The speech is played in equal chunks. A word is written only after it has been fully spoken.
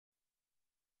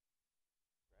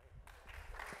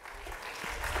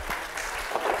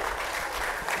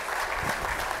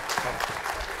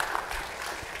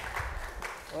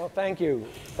Thank you.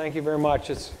 Thank you very much.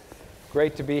 It's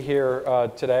great to be here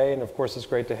today, and of course it's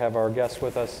great to have our guests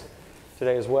with us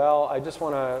today as well. I just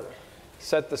want to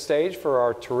set the stage for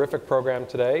our terrific program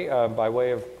today. By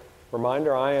way of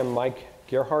reminder, I am Mike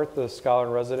Gerhardt, the Scholar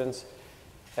in Residence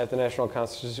at the National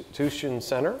Constitution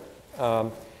Center.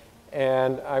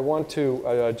 And I want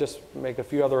to just make a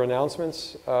few other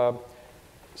announcements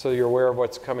so you're aware of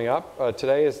what's coming up.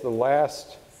 Today is the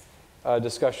last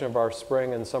discussion of our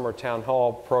spring and summer town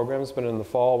hall programs, but in the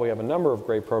fall we have a number of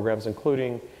great programs,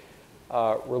 including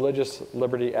religious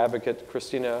liberty advocate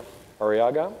Christina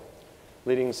Arriaga,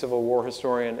 leading Civil War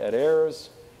historian Ed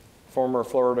Ayers, former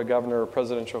Florida governor and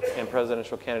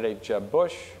presidential candidate Jeb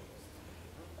Bush,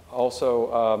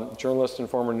 also journalist and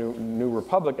former New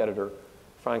Republic editor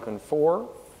Franklin Foer,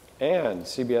 and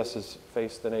CBS's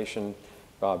Face the Nation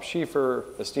Bob Schieffer,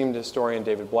 esteemed historian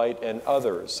David Blight, and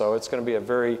others. So it's going to be a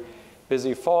very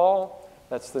busy fall.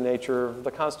 That's the nature of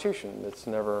the Constitution. It's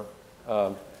never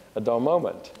a dull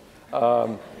moment.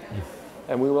 And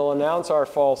we will announce our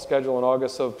fall schedule in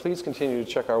August, so please continue to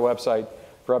check our website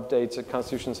for updates at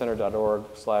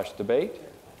constitutioncenter.org/debate.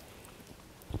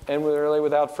 And really,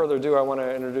 without further ado, I want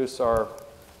to introduce our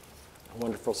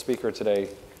wonderful speaker today,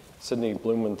 Sidney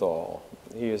Blumenthal.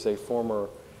 He is a former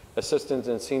assistant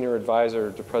and senior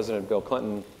advisor to President Bill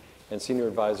Clinton and senior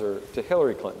advisor to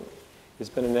Hillary Clinton. He's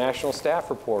been a national staff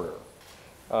reporter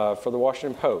for the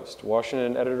Washington Post,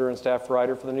 Washington editor and staff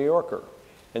writer for the New Yorker,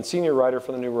 and senior writer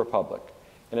for the New Republic,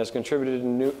 and has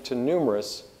contributed to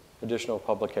numerous additional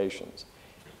publications.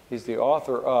 He's the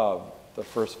author of the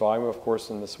first volume, of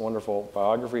course, in this wonderful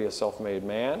biography, A Self-Made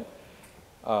Man.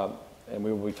 And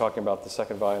we will be talking about the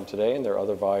second volume today, and there are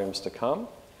other volumes to come.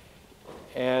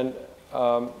 And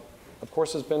of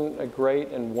course, has been a great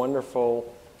and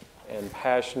wonderful and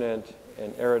passionate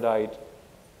and erudite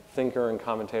thinker and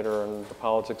commentator on the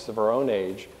politics of our own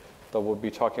age, though we'll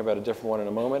be talking about a different one in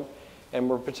a moment. And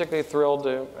we're particularly thrilled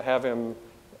to have him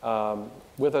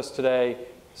with us today.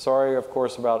 Sorry, of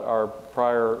course, about our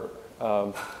prior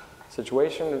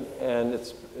situation, and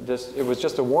it was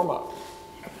just a warm-up.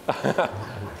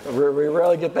 We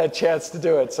rarely get that chance to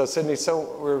do it. So Sidney,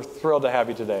 we're thrilled to have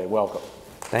you today. Welcome.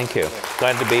 Thank you.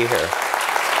 Glad to be here.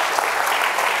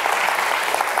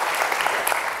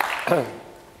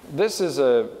 This is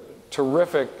a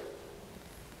terrific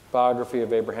biography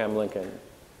of Abraham Lincoln.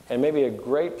 And maybe a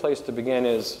great place to begin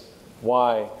is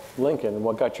why Lincoln, and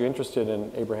what got you interested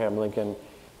in Abraham Lincoln,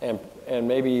 and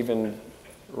maybe even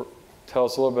tell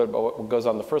us a little bit about what goes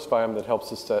on in the first volume that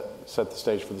helps us set the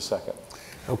stage for the second.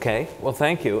 Okay, well,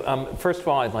 thank you. First of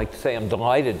all, I'd like to say I'm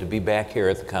delighted to be back here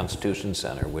at the Constitution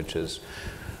Center, which is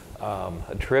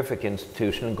a terrific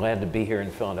institution. I'm glad to be here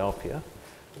in Philadelphia,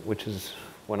 which is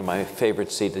one of my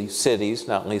favorite cities,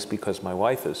 not least because my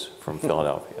wife is from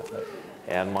Philadelphia,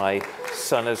 and my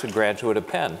son is a graduate of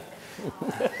Penn.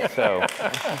 So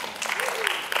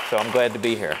I'm glad to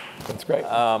be here. That's great.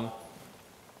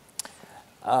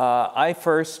 I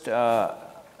first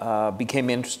became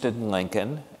interested in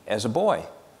Lincoln as a boy.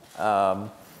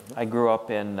 I grew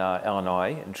up in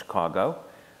Illinois, in Chicago,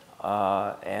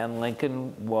 and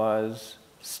Lincoln was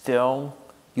still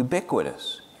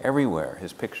ubiquitous everywhere.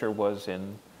 His picture was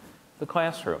in the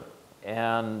classroom.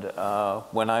 And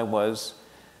when I was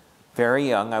very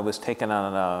young, I was taken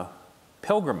on a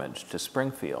pilgrimage to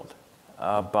Springfield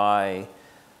by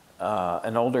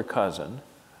an older cousin,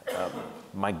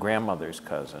 my grandmother's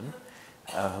cousin,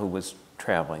 who was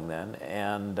traveling then,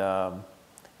 and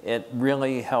it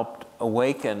really helped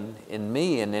awaken in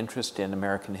me an interest in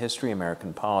American history,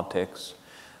 American politics,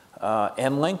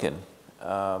 and Lincoln.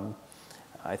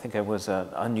 I think I was an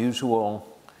unusual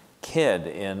kid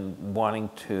in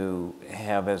wanting to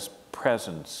have as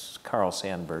presence Carl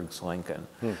Sandburg's Lincoln.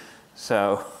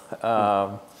 So,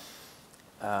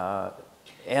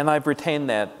 and I've retained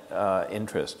that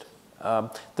interest.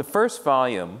 The first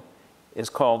volume is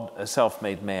called A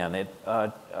Self-Made Man. It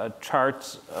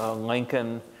charts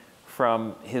Lincoln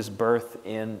from his birth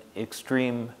in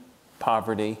extreme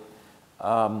poverty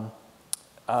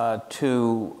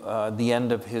to the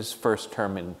end of his first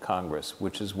term in Congress,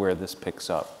 which is where this picks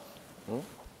up.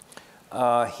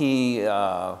 He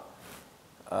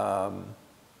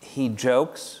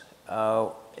jokes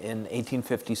in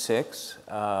 1856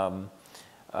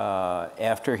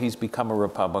 after he's become a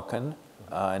Republican,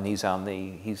 and he's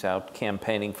out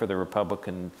campaigning for the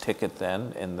Republican ticket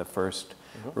then in the first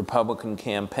Republican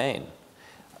campaign.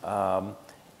 And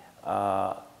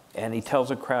he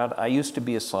tells a crowd, "I used to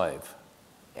be a slave."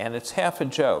 And it's half a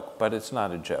joke, but it's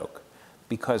not a joke,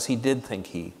 because he did think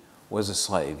he was a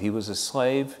slave. He was a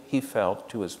slave, he felt,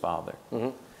 to his father,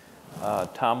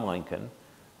 Tom Lincoln,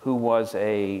 who was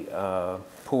a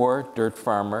poor dirt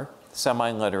farmer,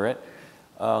 semi-literate.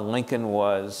 Lincoln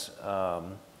was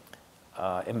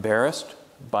embarrassed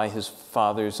by his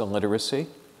father's illiteracy,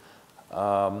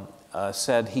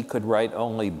 said he could write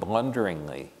only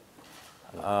blunderingly.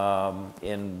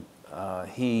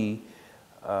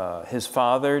 His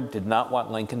father did not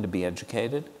want Lincoln to be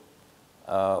educated,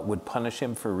 would punish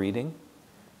him for reading.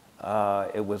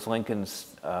 It was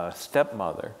Lincoln's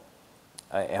stepmother,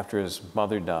 after his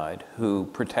mother died, who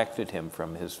protected him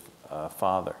from his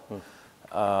father.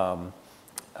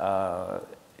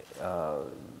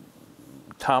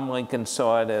 Tom Lincoln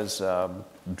saw it as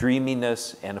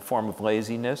dreaminess and a form of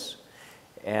laziness,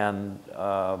 and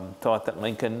thought that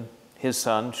Lincoln, his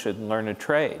son, should learn a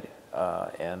trade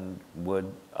and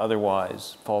would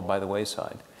otherwise fall by the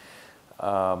wayside.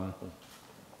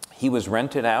 He was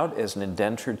rented out as an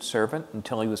indentured servant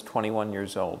until he was 21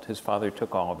 years old. His father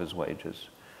took all of his wages.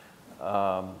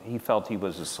 He felt he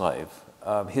was a slave.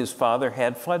 His father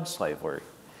had fled slavery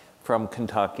from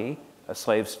Kentucky, a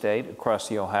slave state, across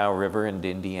the Ohio River into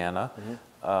Indiana.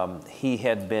 He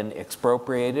had been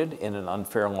expropriated in an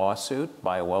unfair lawsuit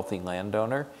by a wealthy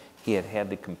landowner. He had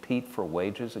had to compete for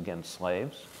wages against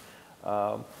slaves.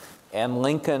 And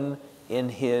Lincoln, in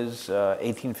his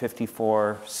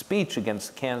 1854 speech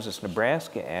against the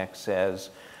Kansas-Nebraska Act, says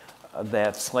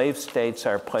that slave states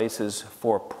are places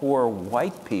for poor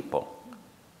white people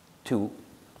to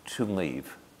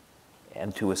leave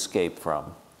and to escape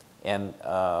from. And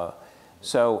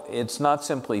so it's not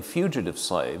simply fugitive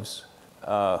slaves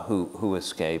who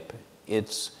escape,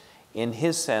 it's, in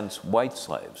his sense, white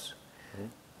slaves.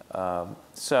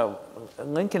 So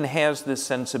Lincoln has this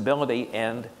sensibility,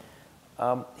 and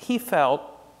he felt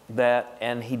that,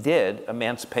 and he did,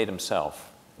 emancipate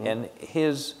himself. And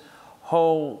his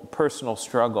whole personal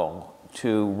struggle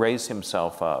to raise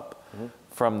himself up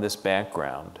from this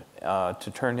background,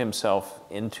 to turn himself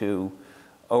into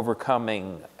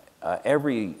overcoming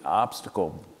every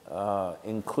obstacle,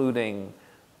 including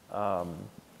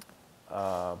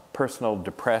personal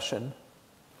depression,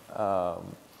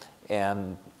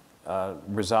 and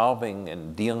resolving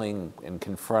and dealing and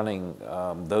confronting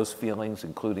those feelings,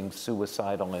 including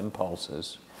suicidal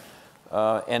impulses,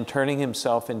 and turning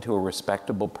himself into a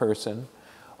respectable person,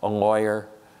 a lawyer,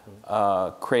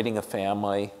 creating a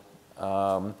family,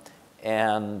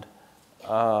 and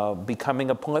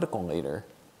becoming a political leader,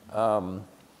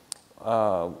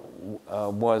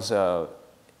 was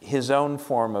his own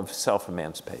form of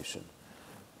self-emancipation.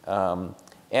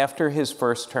 After his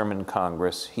first term in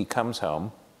Congress, he comes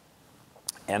home,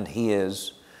 and he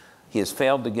has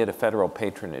failed to get a federal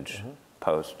patronage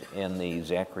post in the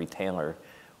Zachary Taylor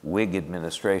Whig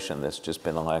administration that's just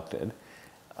been elected.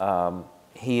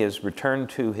 He has returned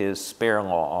to his spare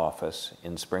law office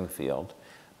in Springfield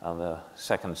on the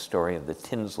second story of the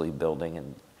Tinsley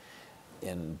building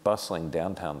in bustling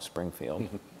downtown Springfield.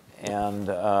 And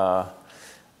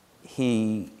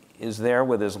he is there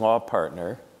with his law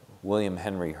partner, William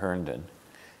Henry Herndon.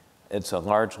 It's a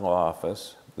large law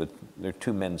office. There are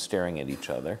two men staring at each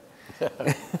other.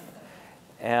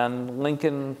 And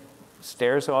Lincoln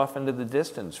stares off into the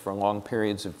distance for long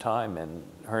periods of time, and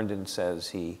Herndon says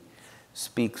he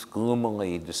speaks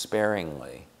gloomily,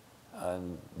 despairingly,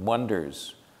 and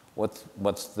wonders,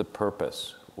 what's the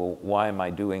purpose? Well, why am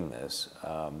I doing this?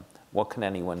 What can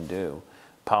anyone do?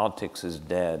 Politics is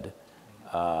dead,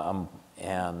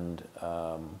 and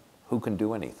who can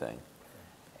do anything?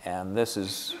 And this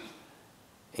is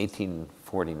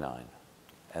 1849,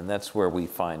 and that's where we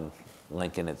find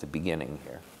Lincoln at the beginning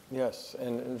here. Yes,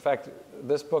 and in fact,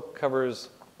 this book covers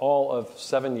all of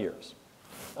 7 years.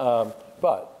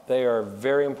 But they are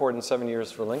very important 7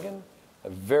 years for Lincoln, a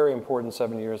very important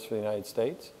 7 years for the United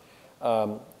States.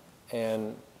 And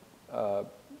we're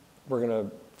going to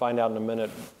find out in a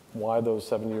minute why those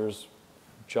 7 years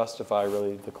justify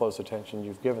really the close attention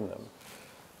you've given them.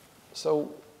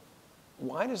 So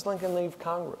why does Lincoln leave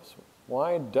Congress?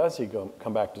 Why does he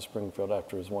come back to Springfield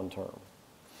after his one term?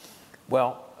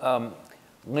 Well,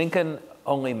 Lincoln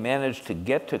only managed to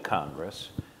get to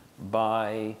Congress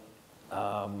by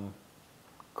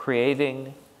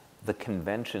creating the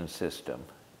convention system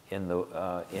in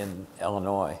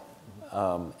Illinois,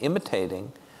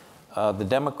 imitating the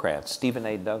Democrats. Stephen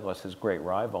A. Douglas, his great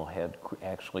rival, had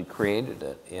actually created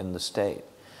it in the state,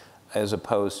 as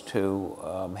opposed to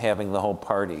having the whole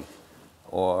party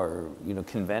or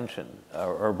convention,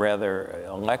 or rather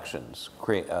elections,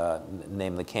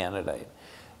 name the candidate.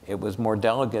 It was more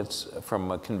delegates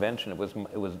from a convention.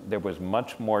 There was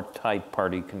much more tight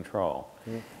party control,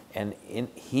 and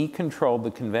he controlled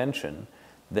the convention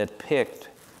that picked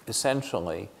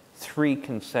essentially 3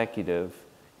 consecutive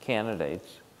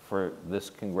candidates for this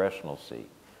congressional seat,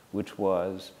 which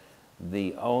was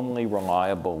the only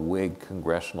reliable Whig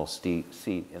congressional seat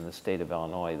in the state of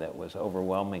Illinois that was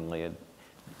overwhelmingly a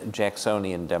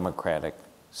Jacksonian Democratic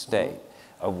state,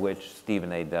 of which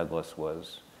Stephen A. Douglas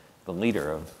was the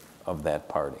leader of that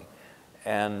party.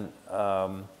 And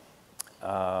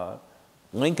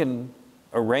Lincoln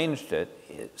arranged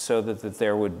it so that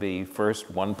there would be first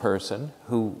one person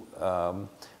who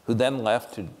then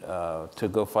left to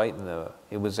go fight in the,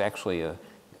 it was actually a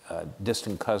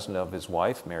distant cousin of his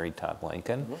wife, Mary Todd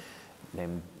Lincoln,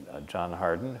 named John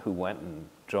Hardin, who went and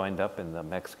joined up in the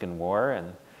Mexican War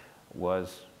and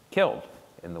was killed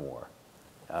in the war.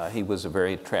 He was a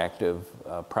very attractive,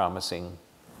 promising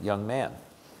young man.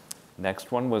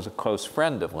 Next one was a close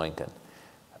friend of Lincoln,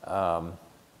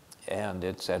 and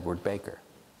it's Edward Baker.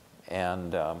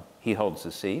 And he holds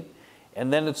the seat.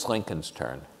 And then it's Lincoln's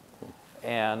turn.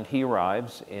 And he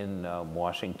arrives in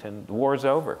Washington. The war's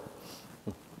over.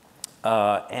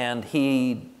 And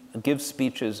he gives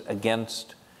speeches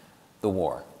against the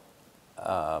war.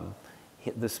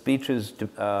 The speeches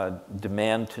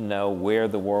demand to know where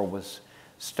the war was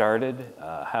started,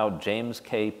 how James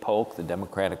K. Polk, the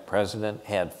Democratic president,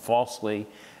 had falsely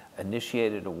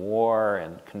initiated a war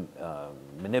and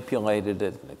manipulated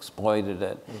it and exploited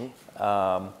it.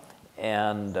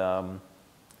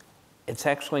 It's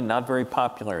actually not very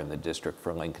popular in the district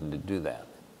for Lincoln to do that.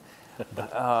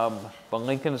 But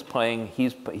Lincoln is playing,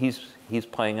 he's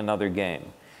playing another game.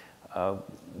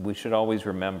 We should always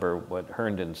remember what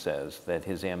Herndon says, that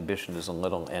his ambition is a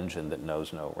little engine that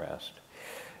knows no rest.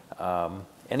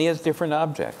 And he has different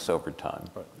objects over time.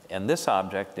 Right. And this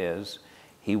object is,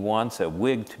 he wants a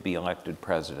Whig to be elected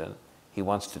president. He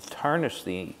wants to tarnish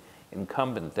the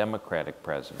incumbent Democratic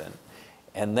president.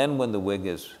 And then when the Whig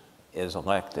is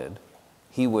elected,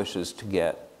 he wishes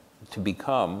to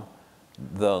become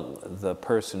the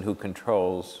person who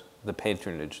controls the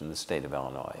patronage in the state of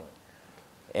Illinois.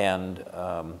 And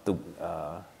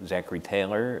Zachary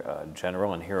Taylor,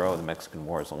 general and hero of the Mexican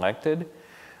War, is elected,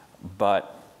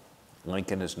 but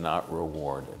Lincoln is not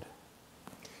rewarded.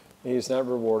 He's not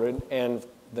rewarded, and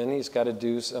then he's got to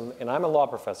do some, and I'm a law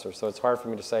professor, so it's hard for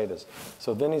me to say this,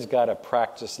 so then he's got to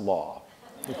practice law.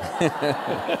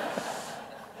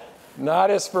 Not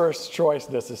his first choice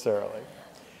necessarily.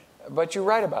 But you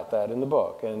write about that in the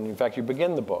book, and in fact you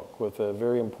begin the book with a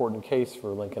very important case for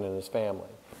Lincoln and his family,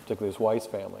 particularly his wife's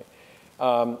family.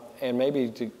 And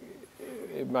maybe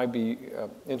it might be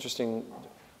interesting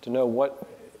to know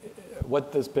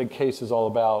what this big case is all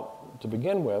about to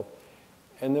begin with,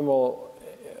 and then we'll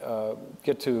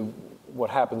get to what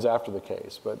happens after the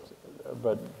case.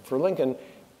 But for Lincoln,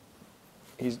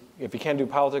 if he can't do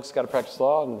politics, he's got to practice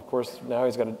law, and of course now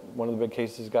he's got one of the big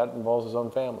cases he's got involves his own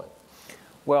family.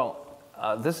 Well,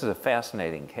 this is a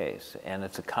fascinating case, and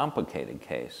it's a complicated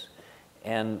case.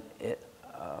 And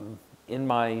in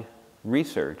my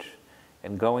research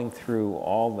and going through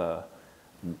all the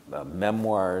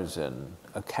memoirs and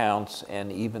accounts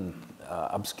and even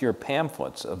obscure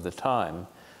pamphlets of the time,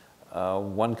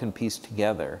 one can piece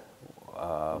together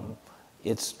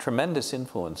its tremendous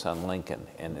influence on Lincoln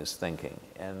and his thinking.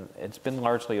 And it's been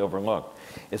largely overlooked.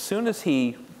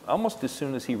 Almost as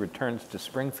soon as he returns to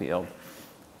Springfield,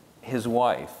 his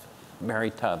wife,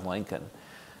 Mary Todd Lincoln,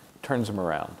 turns him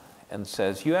around and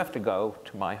says, "You have to go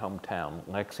to my hometown,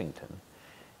 Lexington,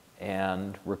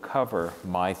 and recover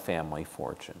my family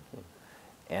fortune."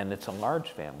 And it's a large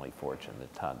family fortune, the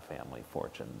Todd family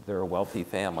fortune. They're a wealthy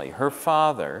family. Her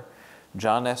father,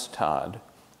 John S. Todd,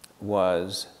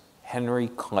 was Henry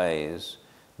Clay's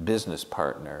business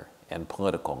partner and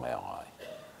political ally.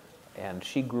 And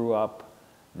she grew up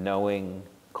knowing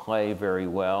Clay very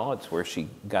well. It's where she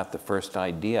got the first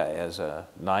idea as a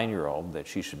 9-year-old that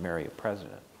she should marry a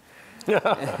president.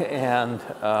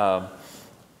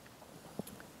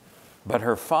 But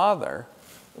her father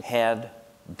had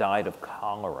died of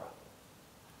cholera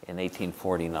in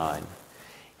 1849.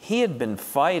 He had been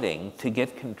fighting to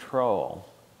get control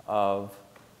of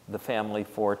the family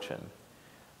fortune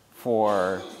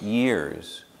for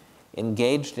years,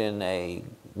 engaged in a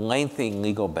lengthy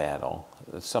legal battle,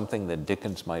 something that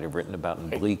Dickens might have written about in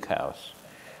Bleak House,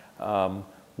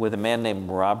 with a man named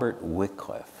Robert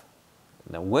Wycliffe.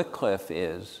 Now, Wycliffe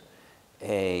is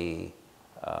a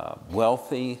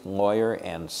wealthy lawyer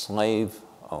and slave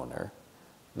owner.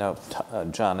 Now,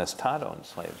 John S. Todd owned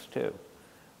slaves too,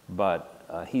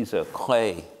 but he's a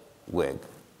Clay Whig.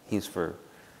 He's for,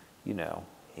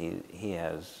 he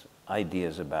has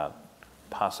ideas about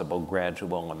possible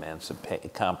gradual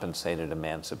compensated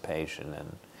emancipation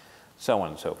and so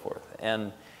on and so forth.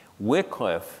 And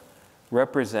Wycliffe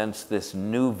represents this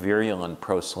new virulent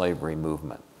pro-slavery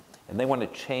movement. And they want to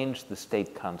change the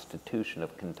state constitution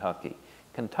of Kentucky.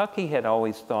 Kentucky had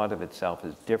always thought of itself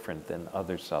as different than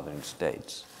other southern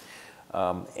states.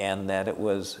 And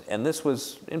this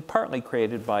was in partly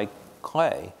created by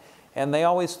Clay. And they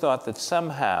always thought that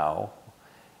somehow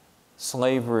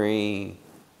slavery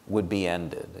would be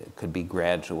ended. It could be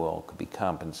gradual, could be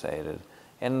compensated.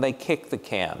 And they kicked the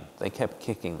can. They kept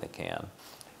kicking the can.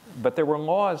 But there were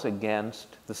laws against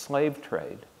the slave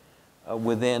trade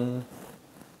within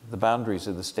the boundaries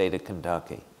of the state of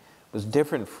Kentucky. It was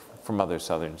different from other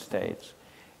southern states.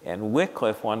 And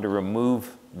Wycliffe wanted to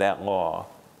remove that law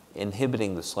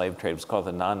inhibiting the slave trade. It was called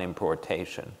the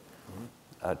Non-Importation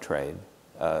Trade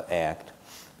Act.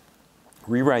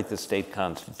 Rewrite the state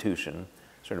constitution,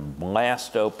 sort of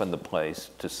blast open the place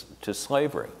to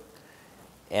slavery.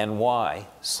 And why?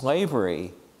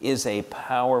 Slavery is a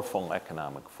powerful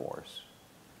economic force.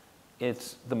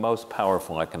 It's the most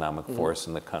powerful economic force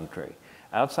in the country.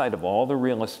 Outside of all the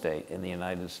real estate in the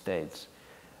United States,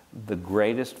 the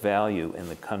greatest value in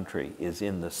the country is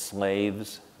in the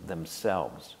slaves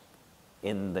themselves,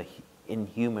 in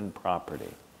human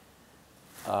property.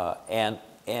 And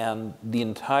the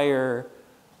entire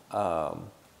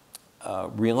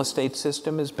real estate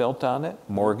system is built on it.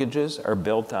 Mortgages are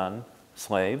built on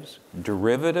slaves.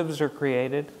 Derivatives are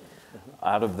created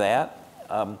out of that.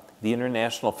 The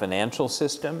international financial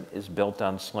system is built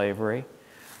on slavery.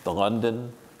 The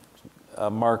London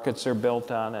markets are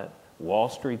built on it. Wall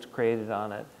Street's created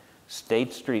on it.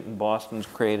 State Street in Boston's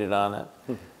created on it.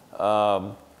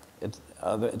 The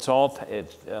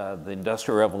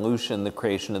Industrial Revolution, the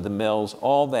creation of the mills,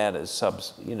 all that is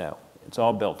it's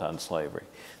all built on slavery.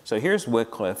 So here's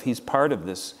Wycliffe. He's part of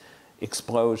this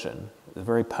explosion, a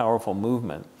very powerful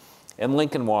movement. And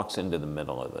Lincoln walks into the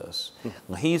middle of this.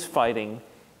 He's fighting.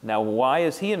 Now, why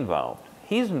is he involved?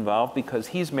 He's involved because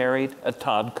he's married a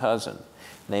Todd cousin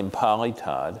named Polly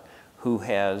Todd, who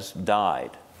has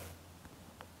died.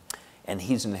 And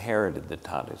he's inherited the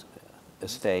Todd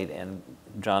estate, and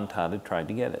John Todd had tried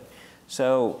to get it.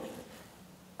 So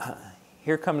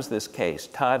here comes this case,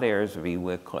 Todd Ayers v.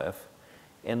 Wycliffe,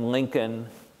 and Lincoln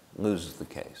loses the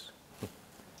case.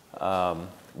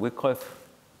 Wycliffe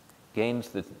gains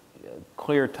the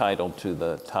clear title to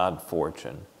the Todd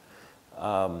fortune,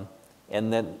 and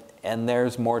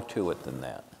there's more to it than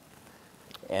that.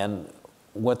 And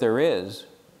what there is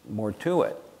more to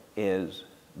it is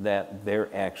that there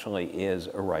actually is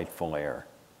a rightful heir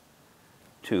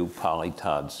to Polly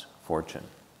Todd's fortune,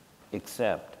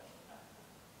 except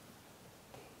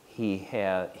he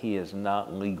is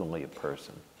not legally a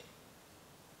person.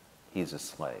 He's a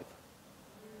slave.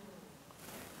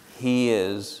 He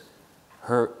is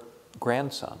her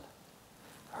grandson.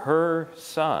 Her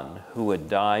son, who had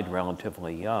died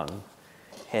relatively young,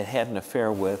 had had an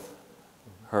affair with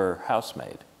her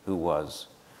housemaid, who was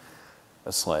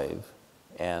a slave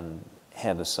and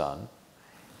had a son.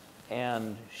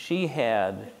 And she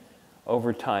had,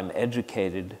 over time,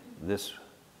 educated this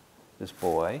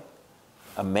boy,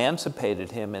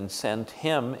 emancipated him, and sent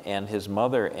him and his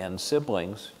mother and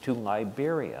siblings to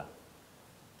Liberia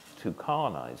to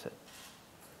colonize it.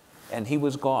 And he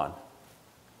was gone.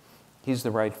 He's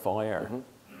the rightful heir.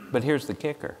 But here's the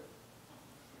kicker.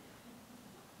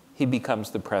 He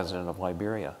becomes the president of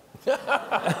Liberia.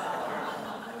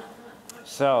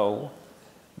 So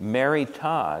Mary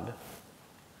Todd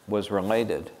was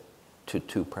related to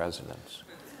two presidents.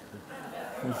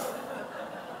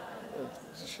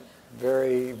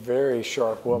 Very, very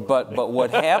sharp woman. But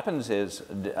what happens is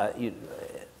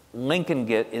Lincoln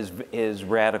is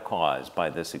radicalized by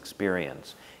this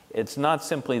experience. It's not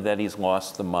simply that he's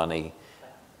lost the money,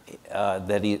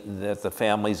 that the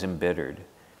family's embittered.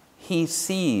 He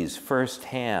sees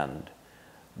firsthand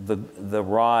the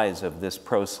rise of this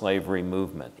pro-slavery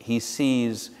movement. He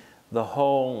sees the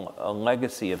whole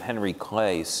legacy of Henry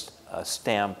Clay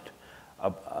stamped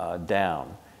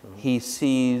down. He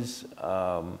sees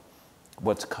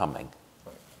what's coming.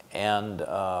 And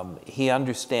he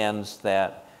understands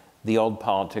that the old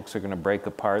politics are going to break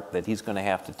apart, that he's going to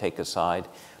have to take a side,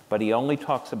 but he only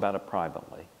talks about it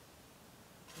privately.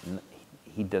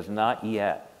 He's not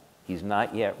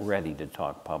yet ready to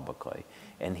talk publicly.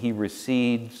 And he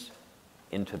recedes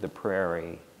into the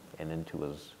prairie and into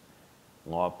his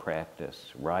law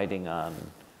practice, riding on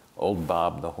old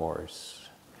Bob the horse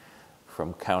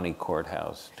from county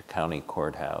courthouse to county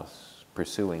courthouse,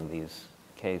 pursuing these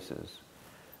cases.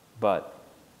 But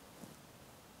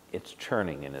it's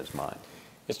churning in his mind.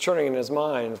 It's churning in his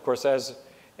mind, of course,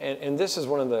 and this is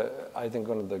one of the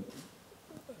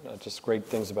not just great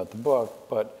things about the book,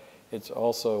 but it's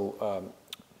also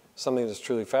something that's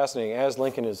truly fascinating. As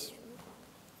Lincoln is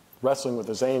wrestling with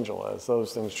his angel, as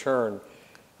those things churn,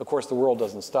 of course, the world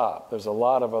doesn't stop. There's a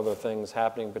lot of other things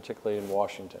happening, particularly in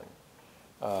Washington.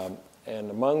 And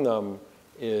among them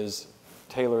is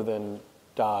Taylor then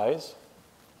dies,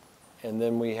 and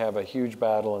then we have a huge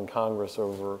battle in Congress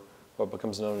over what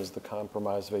becomes known as the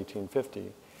Compromise of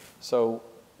 1850. So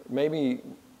maybe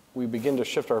we begin to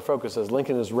shift our focus as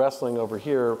Lincoln is wrestling over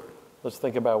here. Let's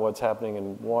think about what's happening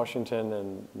in Washington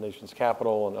and the nation's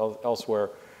capital and elsewhere.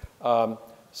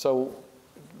 So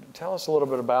tell us a little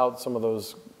bit about some of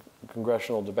those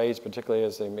congressional debates, particularly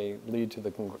as they may lead to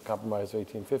the Compromise of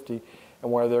 1850,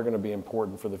 and why they're going to be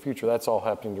important for the future. That's all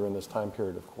happening during this time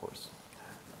period, of course.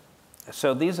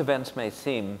 So these events may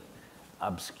seem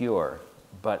obscure,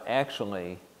 but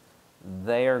actually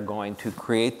they are going to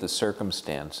create the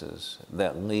circumstances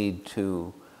that lead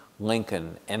to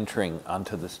Lincoln entering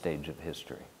onto the stage of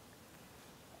history.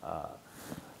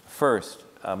 First,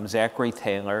 Zachary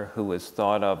Taylor, who was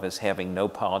thought of as having no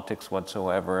politics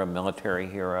whatsoever, a military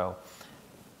hero,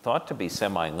 thought to be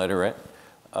semi-literate,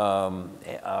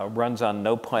 runs on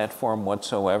no platform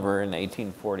whatsoever in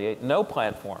 1848. No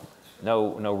platform,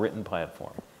 no written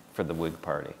platform for the Whig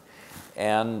Party.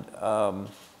 And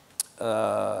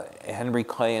Henry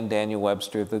Clay and Daniel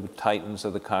Webster, the titans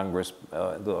of the Congress,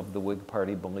 of the Whig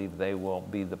Party, believe they will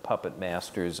be the puppet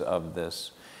masters of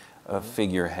this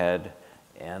figurehead,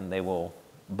 and they will.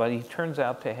 But he turns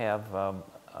out to have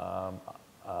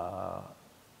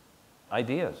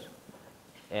ideas.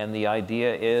 And the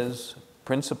idea is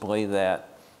principally that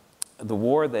the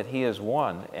war that he has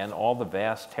won and all the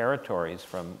vast territories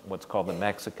from what's called the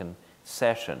Mexican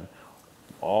Cession,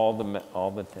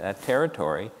 that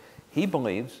territory, he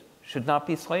believes should not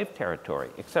be slave territory,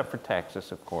 except for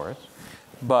Texas, of course.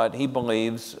 But he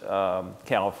believes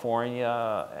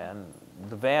California and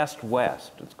the vast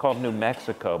West, it's called New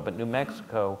Mexico, but New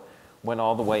Mexico went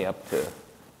all the way up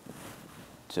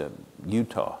to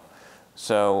Utah.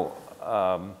 So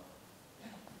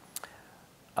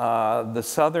the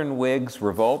Southern Whigs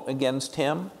revolt against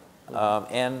him,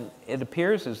 and it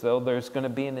appears as though there's going to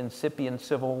be an incipient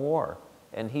civil war.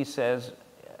 And he says,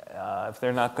 if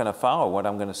they're not going to follow what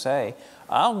I'm going to say,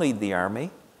 I'll lead the army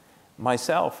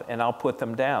myself, and I'll put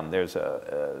them down. There's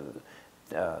a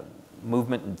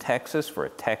movement in Texas for a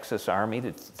Texas army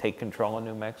to take control of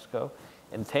New Mexico,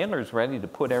 and Taylor's ready to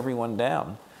put everyone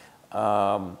down.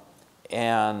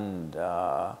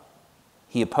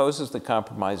 He opposes the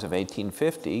Compromise of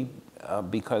 1850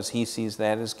 because he sees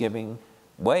that as giving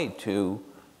way to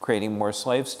creating more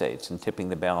slave states and tipping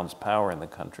the balance of power in the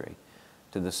country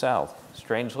to the South,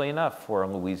 strangely enough, for a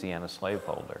Louisiana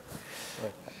slaveholder.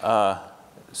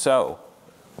 So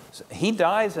he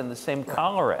dies in the same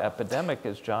cholera epidemic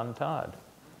as John Todd.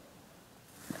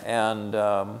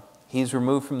 And he's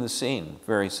removed from the scene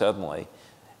very suddenly.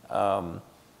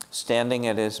 Standing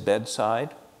at his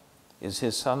bedside is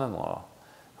his son-in-law,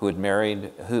 who had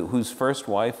married, whose first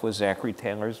wife was Zachary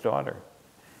Taylor's daughter,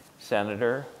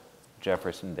 Senator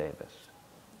Jefferson Davis.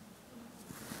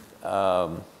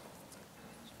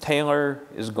 Taylor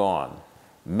is gone.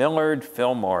 Millard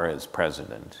Fillmore is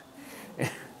president.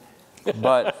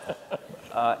 But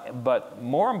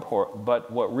more important,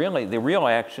 but what really, the real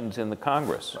action's in the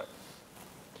Congress. Right.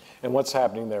 And what's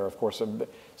happening there, of course.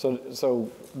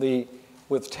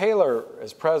 With Taylor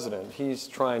as president, he's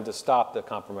trying to stop the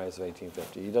Compromise of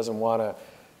 1850. He doesn't want to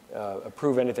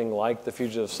approve anything like the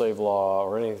fugitive slave law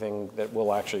or anything that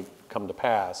will actually come to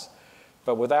pass.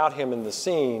 But without him in the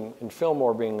scene, and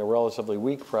Fillmore being a relatively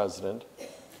weak president,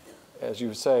 as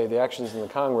you say, the actions in the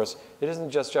Congress, it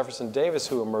isn't just Jefferson Davis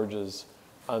who emerges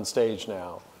on stage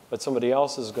now, but somebody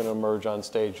else is going to emerge on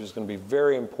stage who's going to be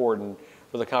very important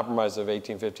for the Compromise of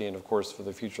 1850 and, of course, for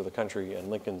the future of the country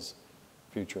and Lincoln's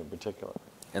future in particular.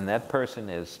 And that person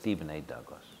is Stephen A.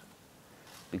 Douglas.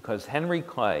 Because Henry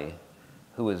Clay,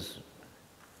 who is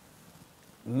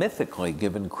mythically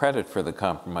given credit for the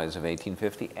Compromise of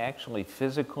 1850, actually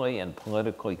physically and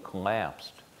politically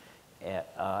collapsed.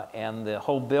 And the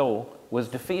whole bill was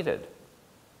defeated.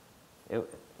 I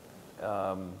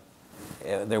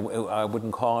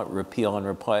wouldn't call it repeal and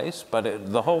replace,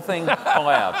 but the whole thing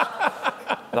collapsed.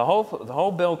 The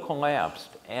whole bill collapsed,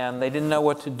 and they didn't know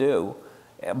what to do.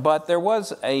 But there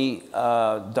was a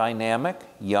dynamic,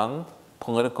 young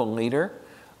political leader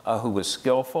who was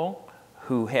skillful,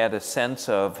 who had a sense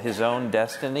of his own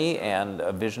destiny and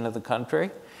a vision of the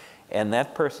country, and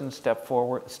that person steps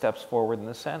forward in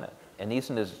the Senate. And he's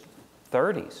in his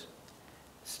 30s,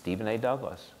 Stephen A.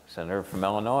 Douglas, senator from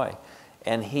Illinois.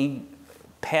 And he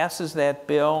passes that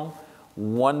bill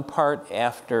one part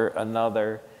after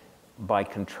another by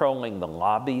controlling the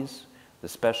lobbies the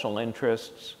special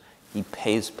interests, he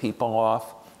pays people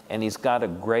off, and he's got a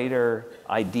greater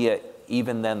idea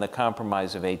even than the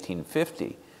Compromise of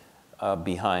 1850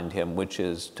 behind him, which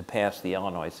is to pass the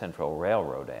Illinois Central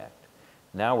Railroad Act.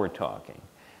 Now we're talking.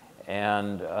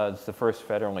 And it's the first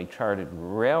federally chartered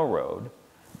railroad,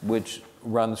 which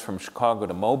runs from Chicago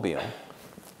to Mobile.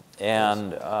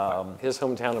 And his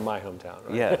hometown and my hometown,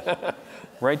 right? yes,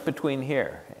 right between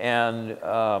here. And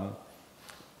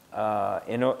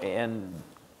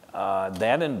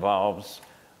that involves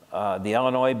the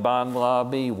Illinois bond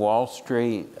lobby, Wall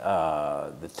Street,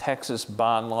 the Texas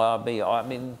bond lobby. I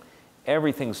mean,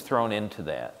 everything's thrown into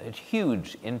that. It's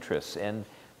huge interests. And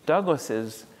Douglas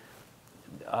is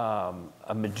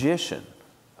a magician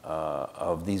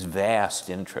of these vast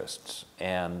interests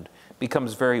and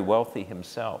becomes very wealthy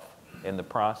himself in the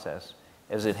process.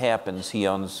 As it happens, he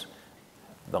owns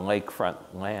the lakefront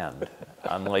land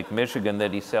on Lake Michigan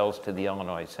that he sells to the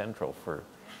Illinois Central for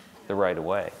the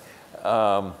right-of-way.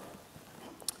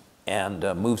 And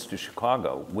moves to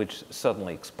Chicago, which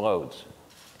suddenly explodes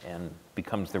and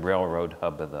becomes the railroad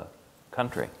hub of the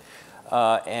country.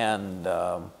 And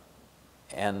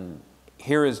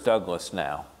here is Douglas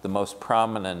now, the most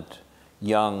prominent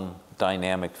young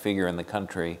dynamic figure in the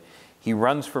country. He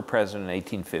runs for president in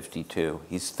 1852.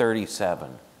 He's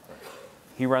 37.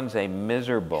 He runs a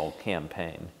miserable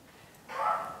campaign.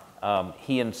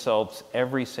 He insults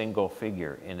every single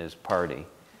figure in his party.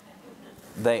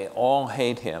 They all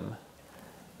hate him,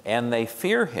 and they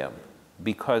fear him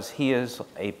because he is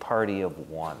a party of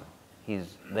one.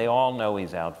 They all know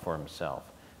he's out for himself.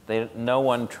 No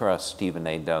one trusts Stephen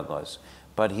A. Douglas,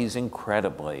 but he's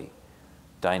incredibly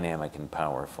dynamic and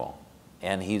powerful.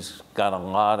 And he's got a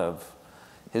lot of,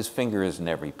 his finger is in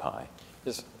every pie.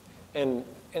 Yes. And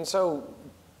so,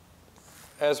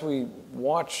 as we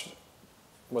watch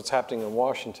what's happening in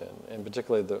Washington, and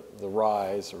particularly the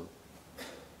rise, or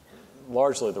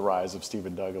largely the rise of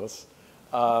Stephen Douglas,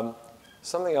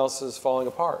 something else is falling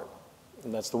apart,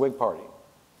 and that's the Whig Party.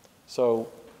 So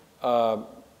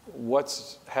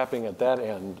what's happening at that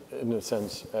end, in a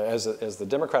sense, as the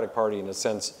Democratic Party, in a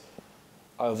sense,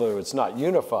 although it's not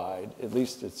unified, at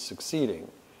least it's succeeding.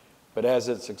 But as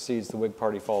it succeeds, the Whig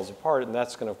Party falls apart, and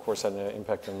that's going to, of course, have an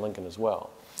impact on Lincoln as well.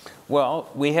 Well,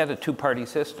 we had a two-party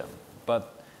system,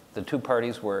 but the two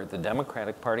parties were the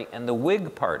Democratic Party and the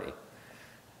Whig Party.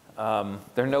 There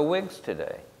are no Whigs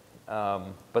today,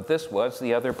 but this was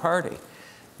the other party.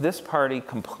 This party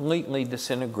completely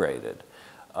disintegrated.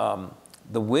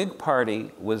 The Whig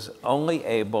Party was only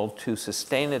able to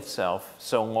sustain itself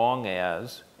so long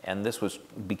as, and this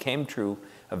became true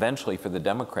eventually for the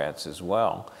Democrats as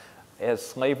well, as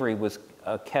slavery was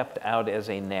kept out as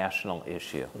a national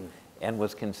issue and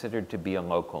was considered to be a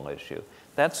local issue.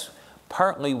 That's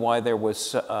partly why there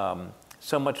was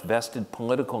so much vested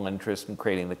political interest in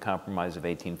creating the Compromise of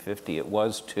 1850. It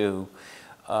was to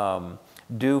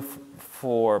do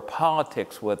for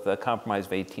politics what the Compromise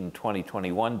of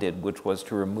 1820-21 did, which was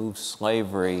to remove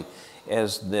slavery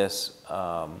as this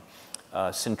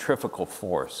centrifugal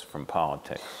force from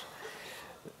politics.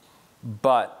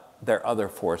 But there are other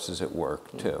forces at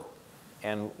work too.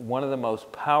 And one of the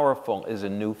most powerful is a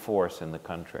new force in the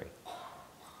country: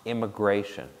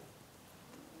 immigration.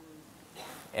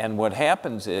 And what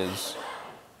happens is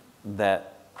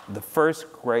that the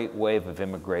first great wave of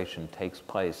immigration takes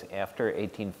place after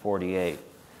 1848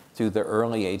 through the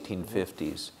early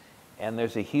 1850s. And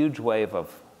there's a huge wave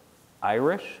of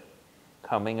Irish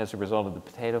coming as a result of the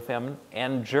potato famine,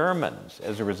 and Germans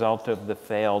as a result of the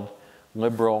failed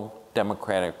liberal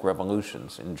democratic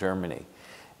revolutions in Germany.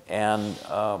 And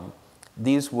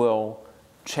these will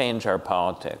change our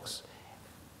politics.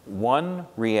 One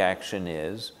reaction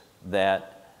is the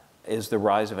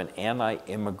rise of an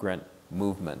anti-immigrant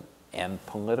movement and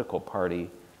political party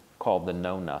called the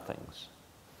Know Nothings,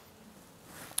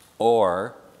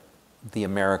 or the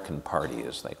American Party,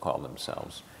 as they call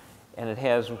themselves. And it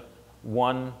has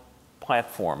one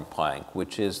platform plank,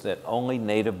 which is that only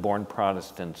native-born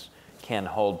Protestants can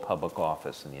hold public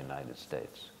office in the United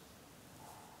States.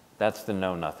 That's the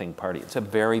Know Nothing Party. It's a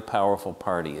very powerful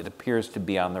party. It appears to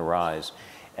be on the rise.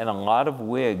 And a lot of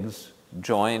Whigs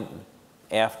join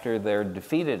after they're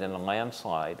defeated in a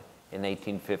landslide in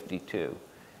 1852.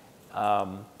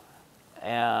 And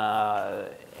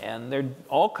there are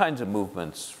all kinds of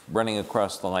movements running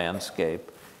across the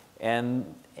landscape.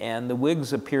 And the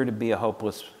Whigs appear to be a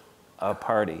hopeless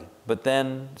party. But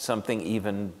then something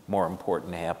even more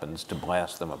important happens to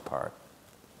blast them apart.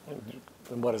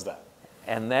 And what is that?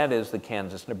 And that is the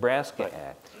Kansas-Nebraska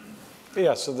Act.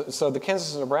 Yeah, so the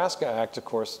Kansas-Nebraska Act, of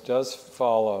course, does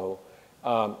follow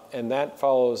And that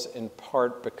follows in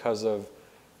part because of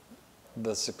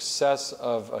the success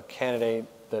of a candidate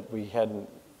that we hadn't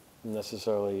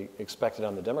necessarily expected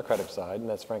on the Democratic side, and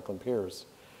that's Franklin Pierce.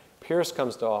 Pierce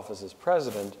comes to office as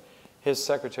president. His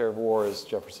Secretary of War is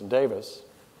Jefferson Davis.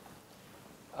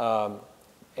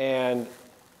 And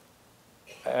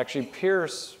actually,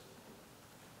 Pierce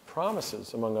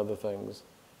promises, among other things,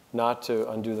 not to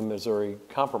undo the Missouri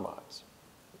Compromise.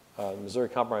 The Missouri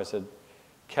Compromise had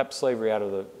kept slavery out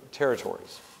of the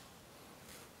territories.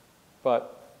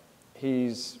 But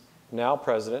he's now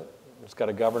president. He's got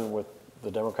to govern with the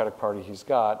Democratic Party he's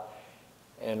got.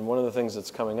 And one of the things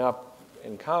that's coming up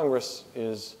in Congress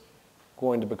is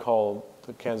going to be called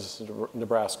the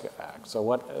Kansas-Nebraska Act.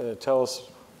 So tell us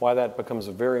why that becomes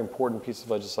a very important piece of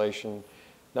legislation,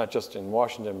 not just in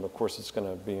Washington, but of course it's going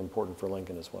to be important for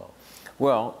Lincoln as well.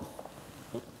 Well,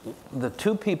 the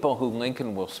two people who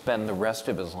Lincoln will spend the rest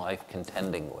of his life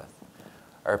contending with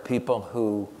are people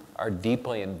who are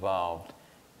deeply involved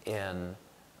in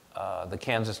the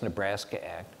Kansas-Nebraska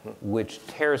Act, which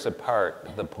tears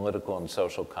apart the political and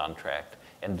social contract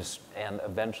and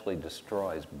eventually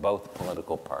destroys both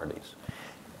political parties.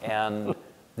 And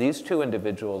these two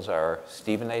individuals are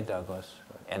Stephen A. Douglas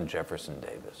and Jefferson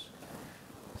Davis.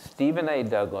 Stephen A.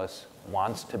 Douglas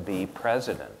wants to be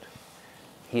president.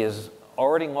 He has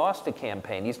already lost a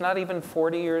campaign. He's not even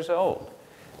 40 years old.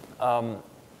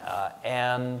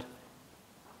 And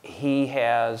he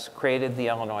has created the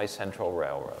Illinois Central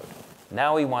Railroad.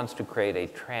 Now he wants to create a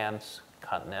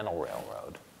transcontinental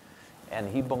railroad. And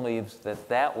he believes that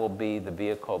that will be the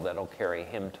vehicle that will carry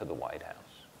him to the White House,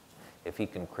 if he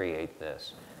can create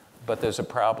this. But there's a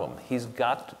problem. He's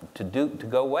got to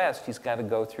go west, he's got to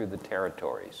go through the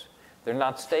territories. They're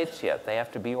not states yet. They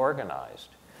have to be organized.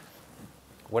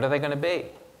 What are they going to be?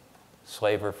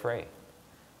 Slave or free?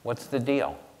 What's the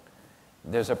deal?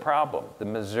 There's a problem. The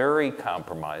Missouri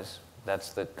Compromise,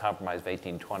 that's the Compromise of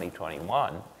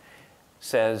 1820-21,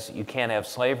 says you can't have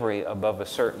slavery above a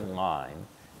certain line.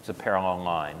 It's a parallel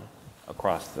line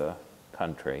across the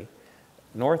country,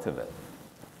 north of it.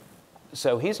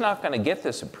 So he's not going to get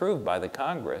this approved by the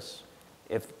Congress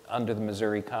if under the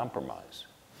Missouri Compromise.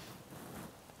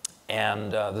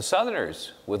 And the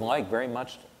Southerners would like very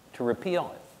much to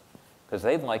repeal it, because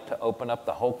they'd like to open up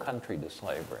the whole country to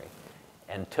slavery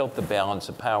and tilt the balance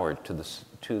of power to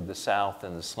the South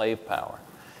and the slave power.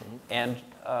 And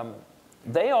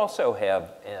they also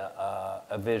have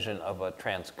a vision of a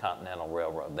transcontinental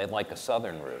railroad. They'd like a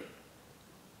southern route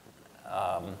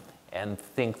and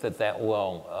think that that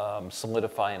will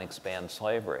solidify and expand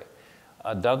slavery.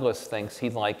 Douglas thinks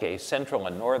he'd like a central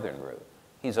and northern route.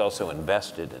 He's also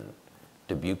invested in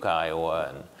Dubuque, Iowa,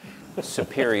 and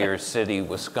Superior City,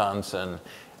 Wisconsin,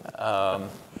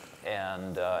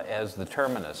 and as the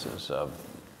terminuses of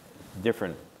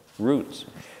different routes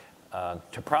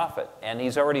to profit. And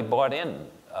he's already bought in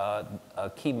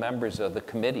key members of the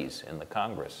committees in the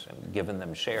Congress and given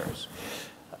them shares.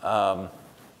 It's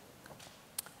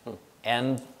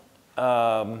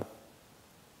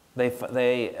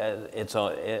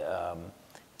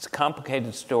a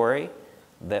complicated story,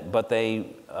 but they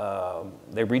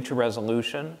reach a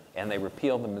resolution and they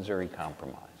repeal the Missouri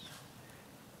Compromise.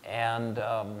 And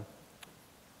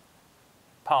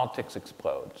politics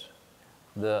explodes.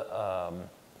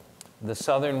 The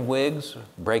Southern Whigs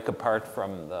break apart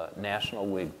from the National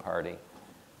Whig Party.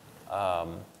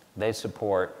 They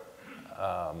support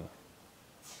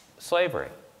slavery.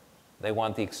 They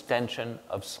want the extension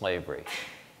of slavery.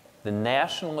 The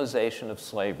nationalization of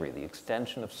slavery, the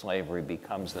extension of slavery,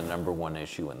 becomes the #1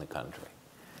 issue in the country.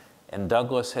 And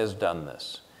Douglas has done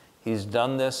this. He's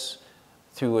done this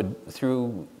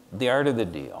through the art of the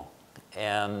deal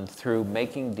and through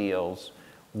making deals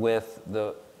with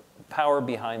the power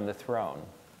behind the throne,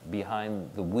 behind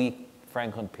the weak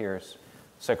Franklin Pierce,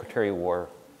 Secretary of War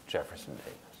Jefferson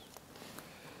Davis,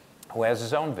 who has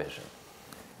his own vision.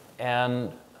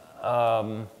 And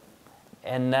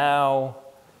now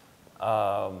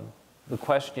the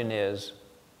question is,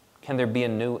 can there be a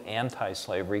new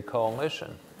anti-slavery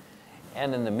coalition?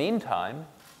 And in the meantime,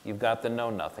 you've got the Know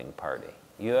Nothing Party.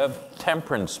 You have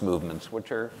temperance movements,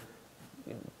 which are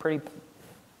pretty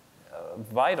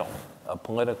vital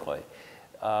politically.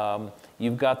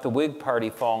 You've got the Whig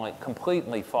Party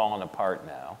completely fallen apart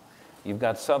now. You've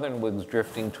got Southern Whigs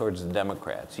drifting towards the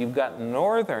Democrats. You've got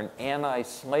Northern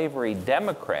anti-slavery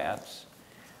Democrats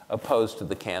opposed to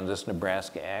the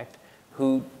Kansas-Nebraska Act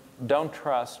who don't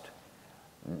trust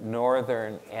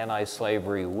Northern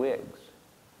anti-slavery Whigs.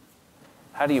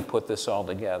 How do you put this all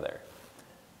together?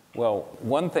 Well,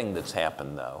 one thing that's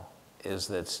happened, though, is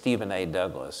that Stephen A.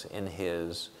 Douglas, in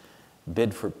his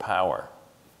bid for power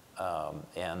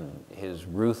and his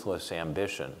ruthless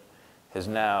ambition has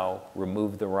now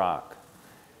removed the rock,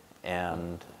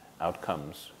 and out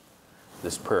comes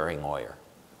this prairie lawyer,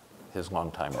 his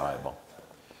longtime rival,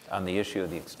 on the issue of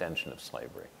the extension of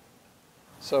slavery.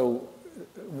 So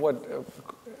one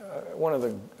of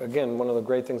the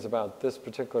great things about this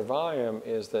particular volume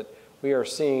is that we are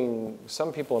seeing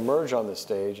some people emerge on this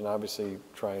stage and obviously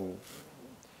try and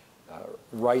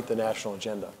write the national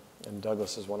agenda, and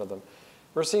Douglas is one of them.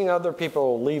 We're seeing other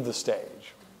people leave the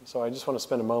stage. So I just want to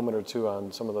spend a moment or two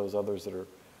on some of those others that are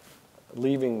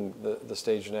leaving the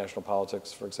stage of national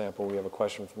politics. For example, we have a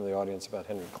question from the audience about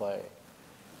Henry Clay,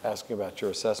 asking about your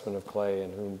assessment of Clay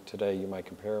and whom today you might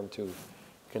compare him to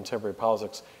contemporary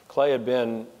politics. Clay had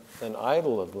been an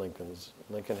idol of Lincoln's.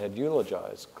 Lincoln had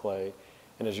eulogized Clay,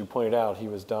 and as you pointed out, he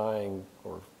was dying,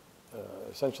 or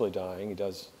essentially dying. He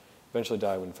does eventually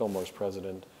die when Fillmore's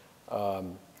president.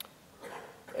 And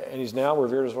he's now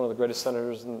revered as one of the greatest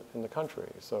senators in the country.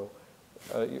 So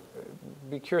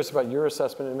be curious about your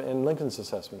assessment and Lincoln's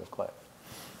assessment of Clay.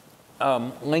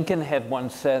 Lincoln had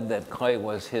once said that Clay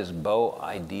was his beau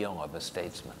ideal of a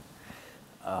statesman.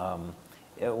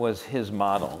 It was his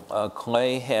model.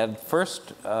 Clay had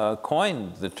first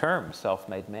coined the term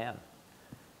self-made man.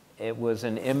 It was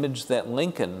an image that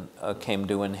Lincoln came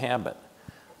to inhabit.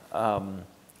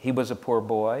 He was a poor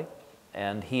boy,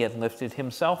 and he had lifted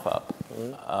himself up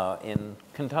in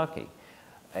Kentucky,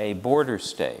 a border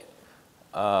state.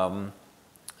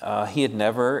 He had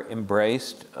never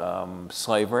embraced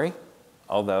slavery,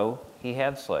 although he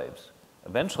had slaves.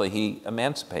 Eventually, he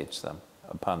emancipates them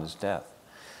upon his death.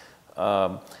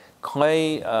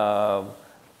 Clay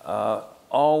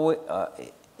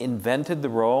invented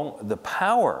the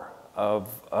power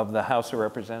of the House of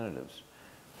Representatives.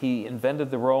 He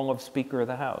invented the role of Speaker of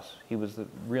the House. He was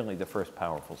really the first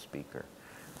powerful speaker.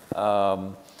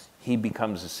 He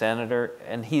becomes a senator,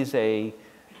 and he's a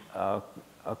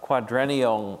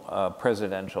quadrennial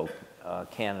presidential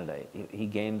candidate. He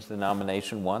gains the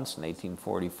nomination once in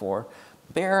 1844,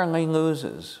 barely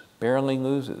loses.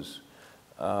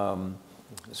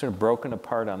 Sort of broken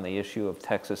apart on the issue of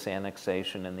Texas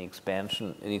annexation and the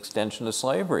extension of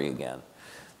slavery again.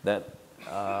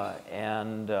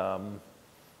 And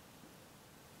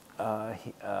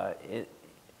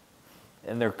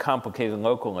they're complicated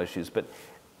local issues, but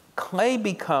Clay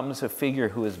becomes a figure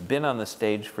who has been on the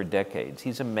stage for decades.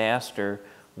 He's a master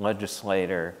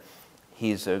legislator.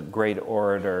 He's a great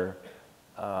orator.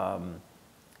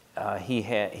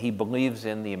 He believes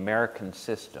in the American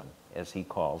system, as he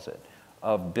calls it,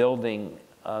 of building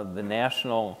the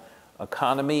national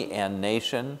economy and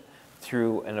nation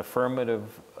through an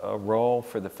affirmative role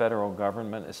for the federal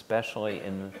government, especially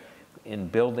in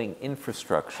building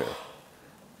infrastructure.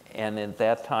 And at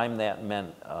that time, that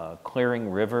meant clearing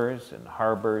rivers and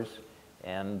harbors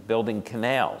and building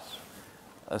canals,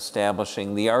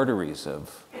 establishing the arteries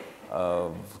of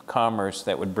commerce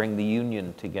that would bring the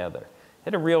Union together. He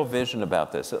had a real vision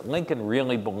about this. Lincoln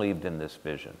really believed in this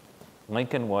vision.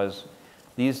 Lincoln was,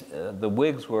 the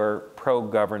Whigs were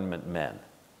pro-government men.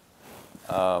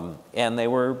 And they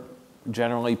were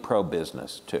generally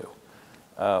pro-business, too.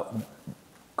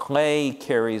 Clay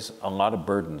carries a lot of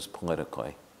burdens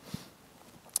politically.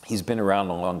 He's been around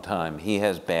a long time. He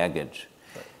has baggage.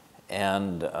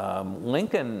 And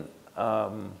Lincoln,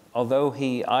 although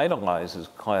he idolizes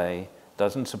Clay,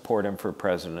 doesn't support him for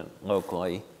president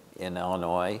locally in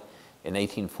Illinois in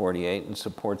 1848 and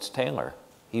supports Taylor.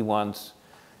 He wants,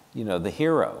 the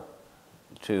hero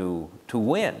to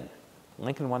win.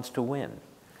 Lincoln wants to win.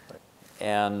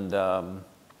 And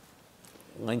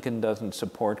Lincoln doesn't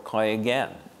support Clay again.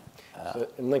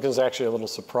 And Lincoln's actually a little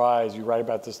surprised. You write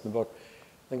about this in the book.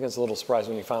 Lincoln's a little surprised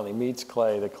when he finally meets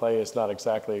Clay, that Clay is not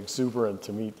exactly exuberant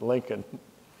to meet Lincoln.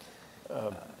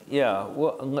 Yeah,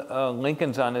 well,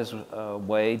 Lincoln's on his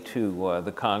way to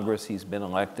the Congress. He's been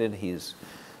elected.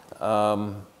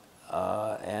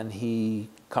 And he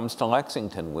comes to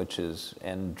Lexington,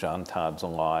 and John Todd's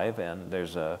alive, and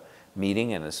there's a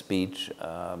meeting and a speech.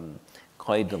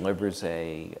 Clay delivers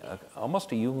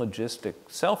almost a eulogistic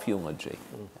self-eulogy.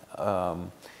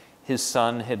 His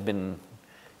son had been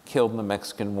killed in the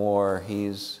Mexican War.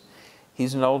 He's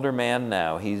an older man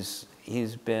now. He's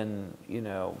been,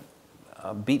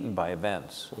 beaten by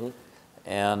events.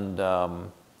 And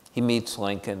he meets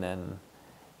Lincoln, and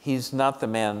he's not the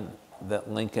man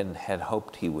that Lincoln had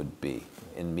hoped he would be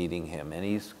in meeting him. And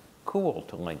he's cool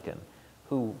to Lincoln,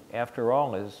 who, after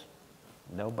all, is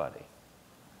nobody.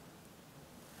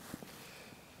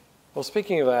 Well,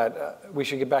 speaking of that, we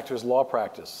should get back to his law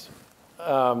practice,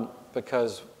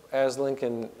 because as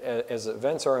Lincoln, as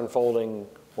events are unfolding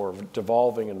or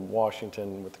devolving in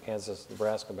Washington with the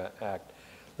Kansas-Nebraska Act,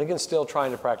 Lincoln's still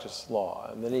trying to practice law.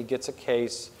 And then he gets a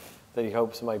case that he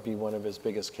hopes might be one of his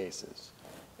biggest cases.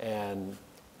 And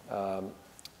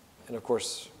of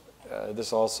course,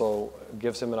 this also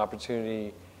gives him an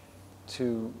opportunity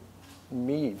to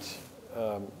meet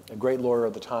a great lawyer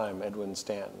of the time, Edwin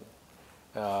Stanton.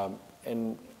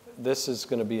 And this is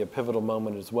going to be a pivotal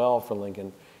moment as well for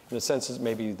Lincoln. In a sense, it's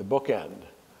maybe the bookend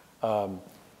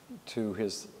to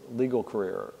his legal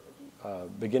career.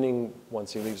 Beginning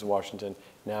once he leaves Washington,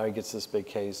 now he gets this big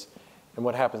case. And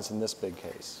what happens in this big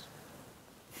case?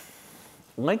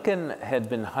 Lincoln had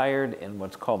been hired in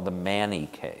what's called the Manny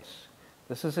case.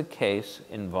 This is a case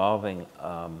involving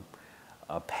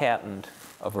a patent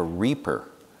of a reaper.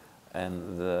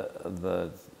 And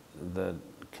the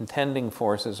contending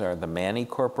forces are the Manny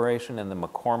Corporation and the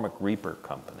McCormick Reaper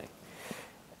Company.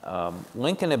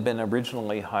 Lincoln had been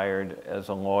originally hired as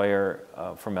a lawyer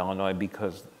from Illinois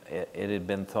because it had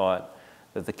been thought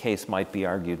that the case might be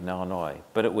argued in Illinois,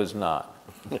 but it was not.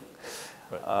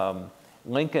 Right.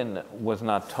 Lincoln was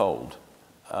not told,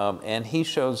 and he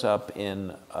shows up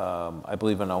in, I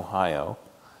believe, in Ohio,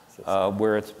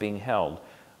 where it's being held.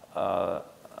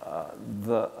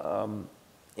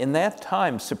 In that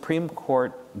time, Supreme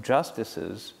Court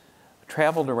justices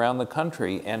traveled around the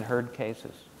country and heard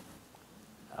cases.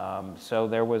 So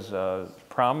there was a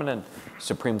prominent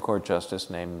Supreme Court justice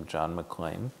named John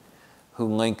McLean,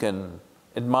 who Lincoln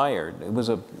admired. It was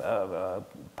a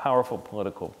powerful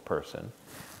political person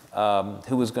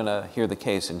who was going to hear the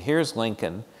case. And here's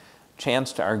Lincoln,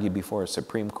 chance to argue before a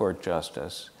Supreme Court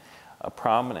justice, a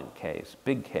prominent case,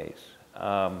 big case.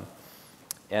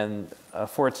 And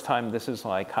for its time, this is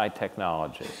like high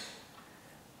technology.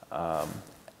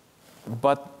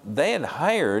 But they had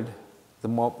hired the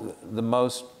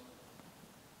most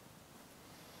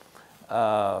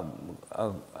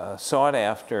sought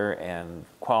after and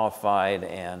qualified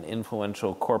and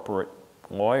influential corporate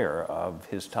lawyer of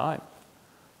his time,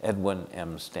 Edwin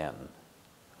M. Stanton,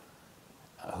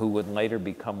 who would later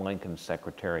become Lincoln's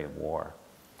Secretary of War.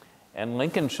 And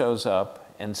Lincoln shows up,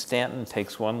 and Stanton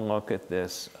takes one look at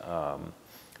this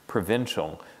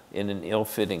provincial in an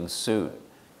ill-fitting suit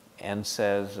and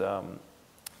says,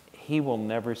 he will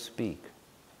never speak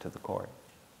to the court.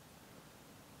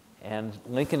 And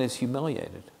Lincoln is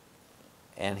humiliated.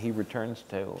 And he returns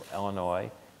to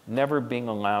Illinois, never being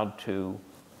allowed to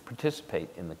participate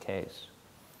in the case.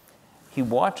 He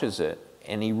watches it,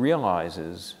 and he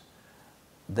realizes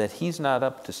that he's not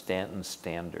up to Stanton's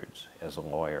standards as a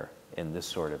lawyer in this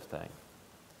sort of thing.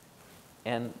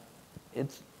 And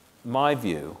it's my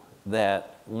view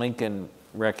that Lincoln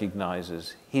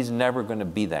recognizes he's never going to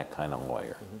be that kind of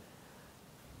lawyer. Mm-hmm.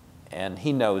 And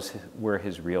he knows where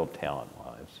his real talent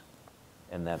lies,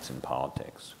 and that's in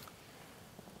politics.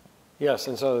 Yes,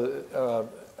 and so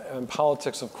and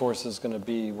politics, of course, is going to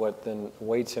be what then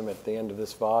awaits him at the end of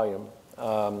this volume.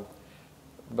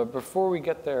 But before we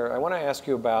get there, I want to ask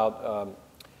you about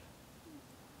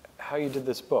how you did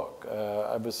this book.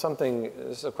 This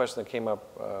is a question that came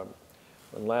up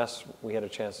when last we had a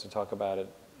chance to talk about it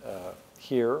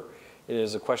here. It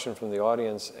is a question from the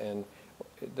audience, and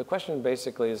the question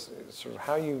basically is sort of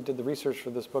how you did the research for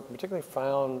this book, and particularly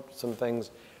found some things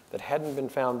that hadn't been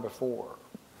found before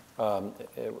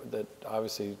that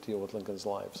obviously deal with Lincoln's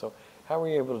life. So how were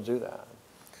you able to do that?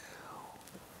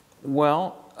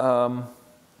 Well,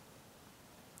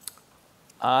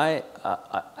 I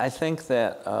think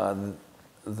that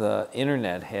the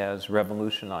internet has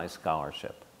revolutionized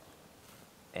scholarship,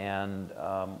 and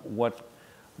what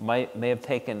may have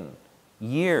taken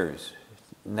years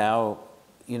now,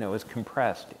 is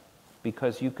compressed,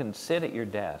 because you can sit at your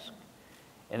desk,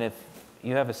 and if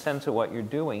you have a sense of what you're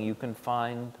doing, you can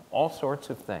find all sorts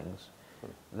of things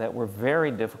that were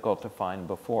very difficult to find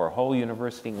before. A whole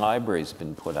university library has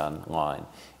been put online,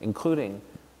 including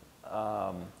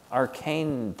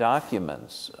arcane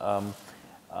documents.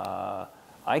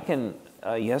 I can,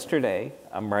 yesterday,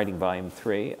 I'm writing volume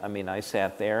 3. I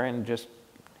sat there and just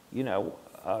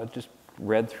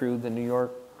read through the New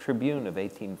York Tribune of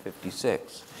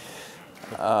 1856.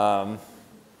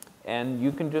 And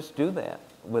you can just do that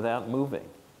without moving.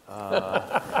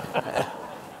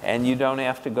 And you don't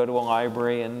have to go to a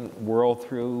library and whirl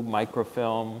through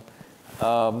microfilm.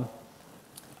 I'm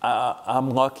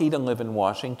lucky to live in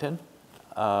Washington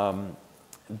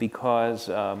because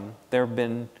there have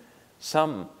been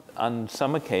on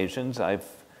some occasions, I've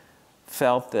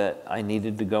felt that I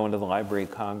needed to go into the Library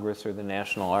of Congress or the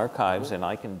National Archives, and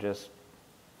I can just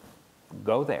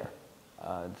go there.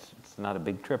 It's not a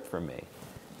big trip for me.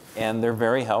 And they're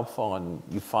very helpful, and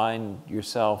you find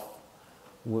yourself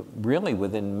really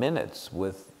within minutes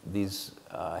with these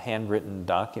handwritten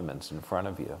documents in front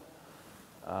of you.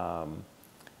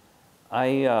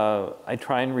 I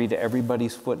try and read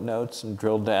everybody's footnotes and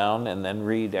drill down, and then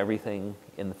read everything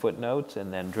in the footnotes,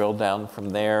 and then drill down from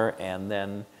there, and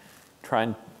then try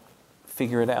and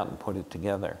figure it out and put it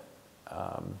together.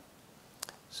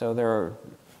 So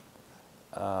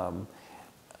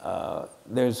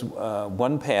there's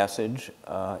one passage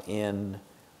in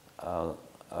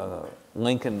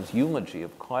Lincoln's eulogy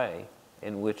of Clay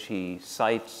in which he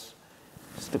cites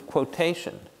just a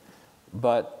quotation,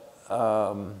 but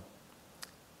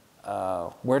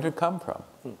where did it come from?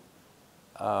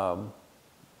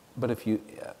 But if you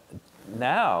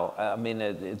now, I mean,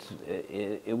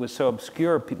 it was so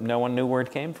obscure, no one knew where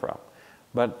it came from.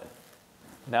 But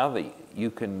now that you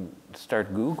can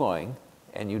start Googling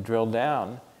and you drill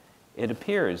down, it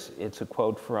appears it's a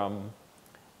quote from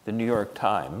the New York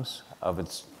Times of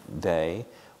its day,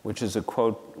 which is a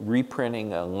quote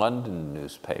reprinting a London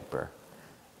newspaper,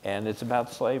 and it's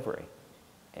about slavery.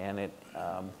 And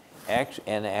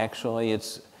actually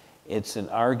it's an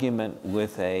argument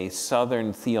with a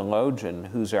Southern theologian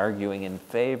who's arguing in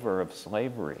favor of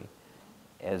slavery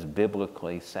as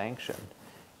biblically sanctioned.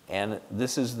 And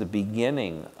this is the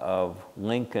beginning of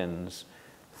Lincoln's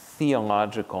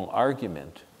theological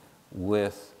argument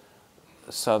with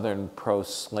Southern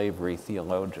pro-slavery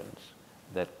theologians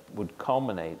that would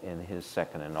culminate in his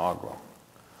second inaugural.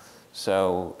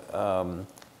 So,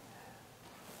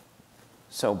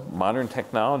 so modern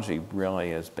technology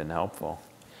really has been helpful.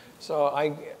 So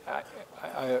I'm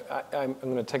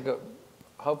going to take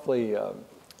hopefully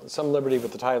some liberty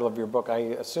with the title of your book. I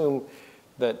assume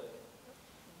that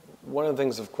one of the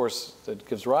things, of course, that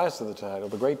gives rise to the title,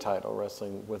 the great title,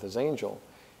 Wrestling with His Angel,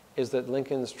 is that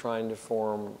Lincoln's trying to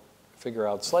figure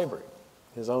out slavery,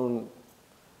 his own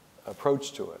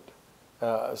approach to it.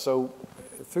 So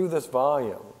through this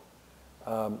volume,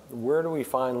 where do we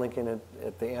find Lincoln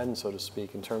at the end, so to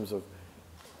speak, in terms of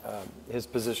his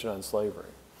position on slavery?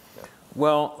 Yeah.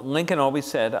 Well, Lincoln always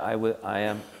said,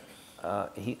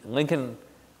 Lincoln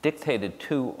dictated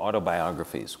 2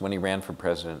 autobiographies when he ran for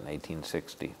president in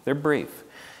 1860. They're brief.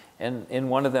 And in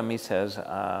one of them he says,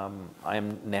 I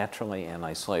am naturally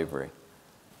anti-slavery.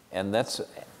 And that's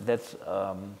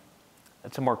a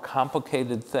more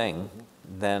complicated thing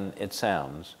than it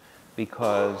sounds,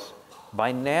 because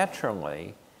by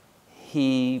naturally,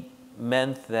 he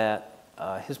meant that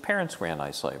his parents were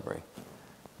anti-slavery.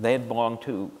 They had belonged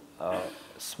to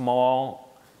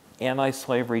small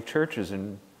anti-slavery churches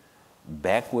in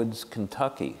backwoods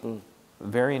Kentucky,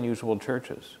 very unusual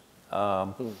churches.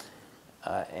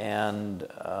 And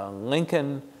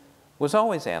Lincoln was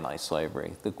always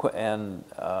anti-slavery.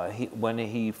 When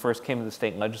he first came to the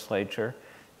state legislature,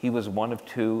 he was one of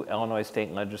 2 Illinois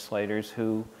state legislators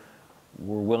who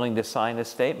were willing to sign a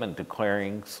statement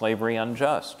declaring slavery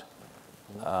unjust.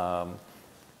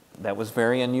 That was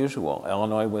very unusual.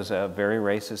 Illinois was a very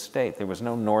racist state. There was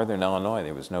no northern Illinois.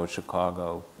 There was no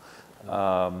Chicago.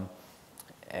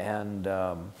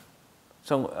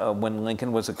 So when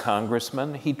Lincoln was a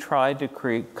congressman, he tried to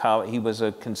create, he was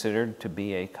considered to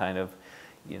be a kind of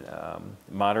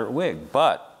moderate Whig,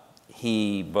 but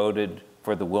he voted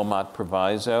for the Wilmot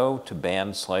Proviso to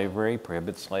ban slavery,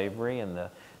 prohibit slavery in the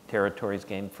territories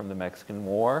gained from the Mexican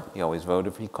War. He always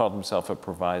voted for, he called himself a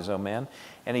proviso man,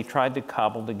 and he tried to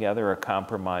cobble together a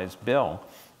compromise bill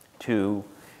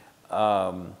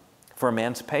for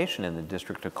emancipation in the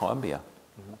District of Columbia.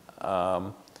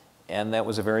 And that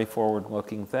was a very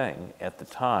forward-looking thing at the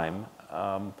time.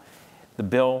 The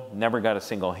bill never got a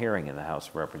single hearing in the House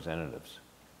of Representatives.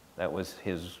 That was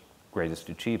his greatest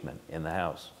achievement in the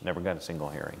House, never got a single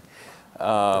hearing.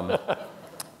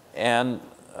 And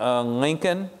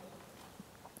Lincoln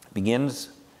begins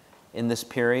in this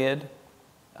period,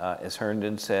 as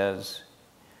Herndon says,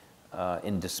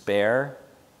 in despair,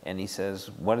 and he says,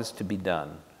 what is to be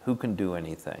done? Who can do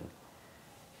anything?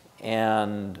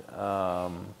 And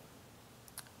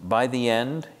by the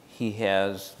end, he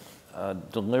has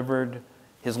delivered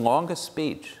his longest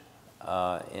speech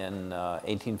in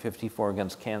 1854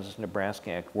 against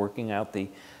Kansas-Nebraska Act, working out the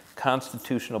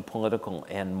constitutional, political,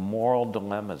 and moral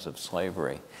dilemmas of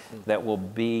slavery that will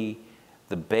be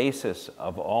the basis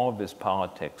of all of his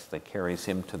politics that carries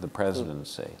him to the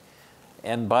presidency.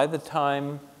 And by the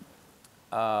time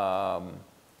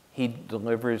he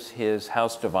delivers his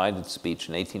House Divided speech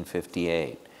in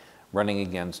 1858, running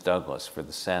against Douglas for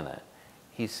the Senate,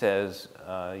 he says,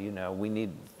 we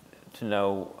need to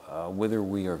know whither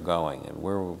we are going and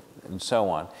and so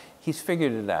on. He's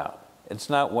figured it out. It's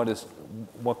not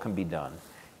what can be done.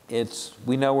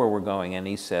 we know where we're going, and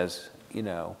he says, you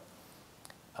know,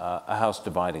 a house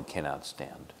divided cannot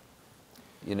stand.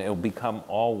 You know, it'll become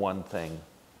all one thing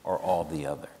or all the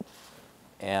other.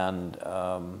 And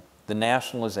the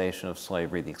nationalization of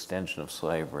slavery, the extension of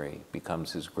slavery,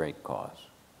 becomes his great cause.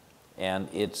 And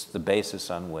it's the basis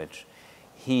on which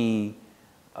he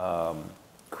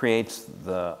creates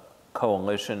the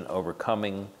coalition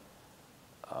overcoming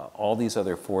all these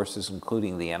other forces,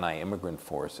 including the anti-immigrant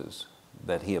forces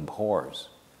that he abhors,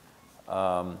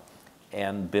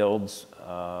 and builds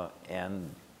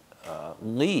and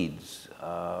leads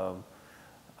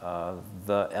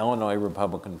the Illinois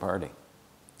Republican Party,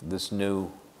 this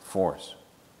new force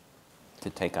to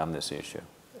take on this issue.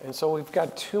 And so we've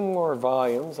got 2 more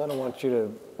volumes. I don't want you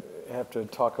to have to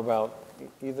talk about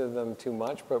either of them too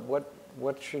much, but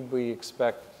what should we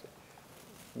expect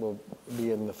will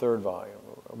be in the 3rd volume?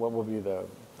 What will be the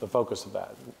focus of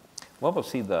that? Well, we'll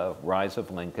see the rise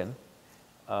of Lincoln.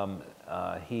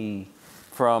 He,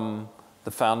 from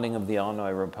the founding of the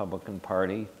Illinois Republican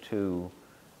Party to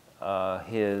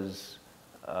his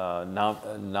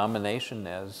nomination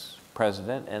as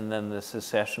president, and then the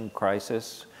secession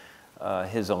crisis.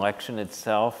 His election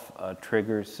itself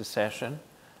triggers secession.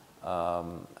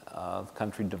 The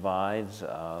country divides.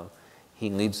 He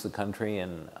leads the country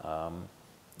in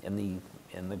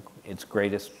its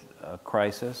greatest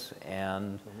crisis,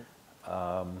 and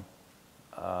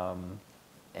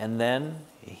then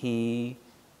he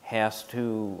has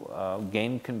to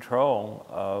gain control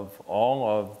of all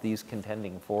of these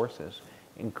contending forces,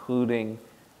 including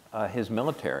his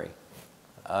military.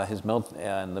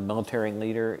 And the military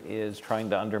leader is trying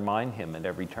to undermine him at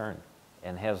every turn,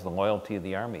 and has the loyalty of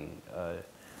the Army.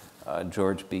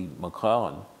 George B.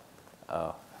 McClellan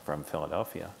from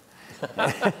Philadelphia.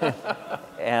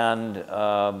 And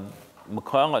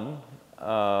McClellan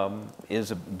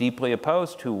is deeply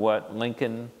opposed to what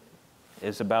Lincoln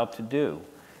is about to do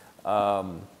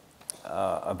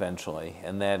eventually,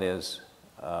 and that is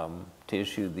to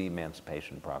issue the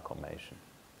Emancipation Proclamation.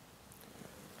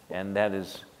 And that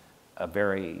is a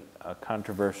very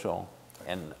controversial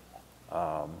and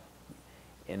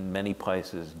in many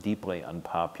places deeply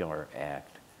unpopular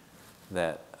act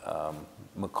that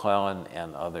McClellan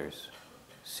and others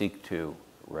seek to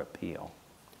repeal.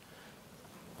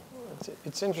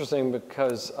 It's interesting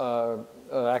because,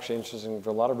 actually interesting for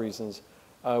a lot of reasons.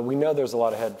 We know there's a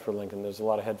lot ahead for Lincoln, there's a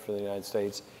lot ahead for the United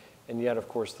States, and yet, of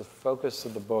course, the focus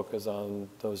of the book is on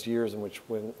those years in which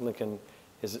Lincoln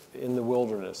is in the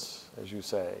wilderness, as you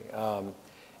say.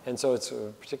 And so it's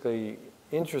particularly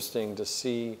interesting to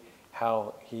see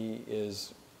how he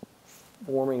is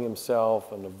forming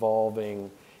himself and evolving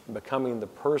and becoming the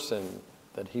person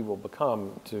that he will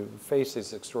become to face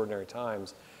these extraordinary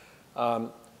times. I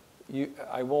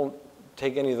won't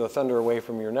take any of the thunder away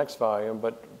from your next volume,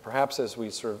 but perhaps as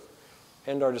we sort of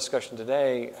end our discussion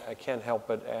today, I can't help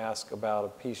but ask about a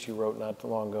piece you wrote not too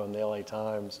long ago in the LA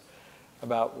Times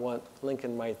about what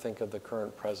Lincoln might think of the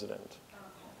current president.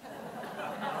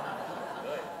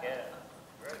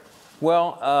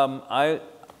 Well,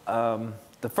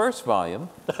 the first volume,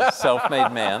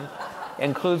 Self-Made Man,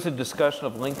 includes a discussion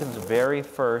of Lincoln's very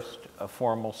first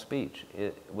formal speech.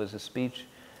 It was a speech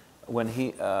when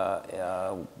he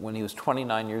was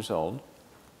 29 years old.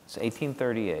 It's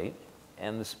 1838,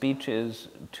 and the speech is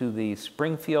to the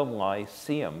Springfield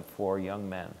Lyceum for young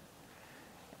men.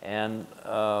 And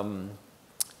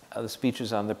the speech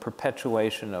is on the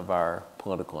perpetuation of our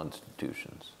political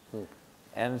institutions.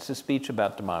 And it's a speech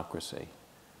about democracy.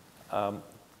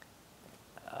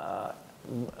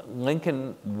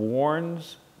 Lincoln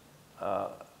warns,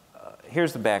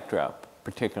 here's the backdrop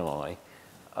particularly.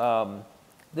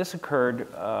 This occurred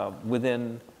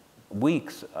within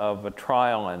weeks of a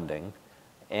trial ending,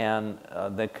 and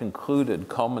that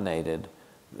culminated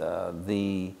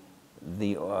the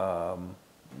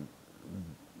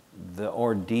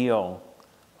ordeal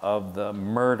of the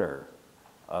murder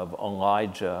of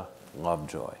Elijah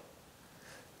Lovejoy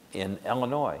in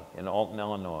Illinois, in Alton,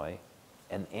 Illinois,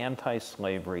 an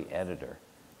anti-slavery editor.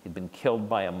 He'd been killed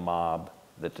by a mob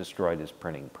that destroyed his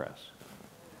printing press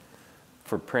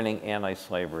for printing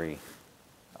anti-slavery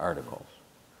articles.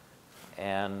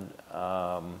 And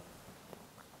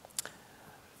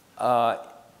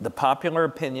the popular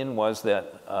opinion was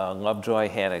that Lovejoy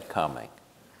had it coming,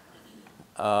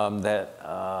 that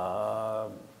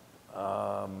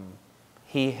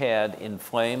he had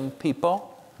inflamed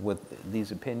people with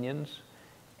these opinions,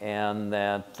 and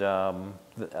that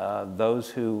those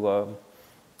who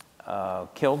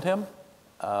killed him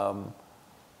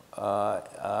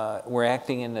were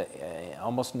acting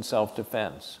almost in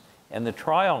self-defense. And the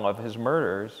trial of his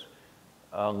murders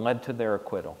led to their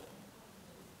acquittal.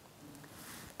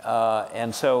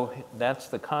 And so that's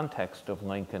the context of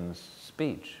Lincoln's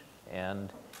speech.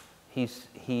 And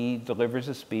he delivers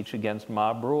a speech against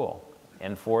mob rule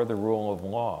and for the rule of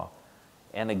law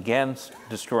and against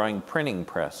destroying printing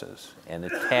presses and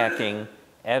attacking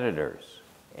editors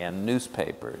and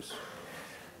newspapers.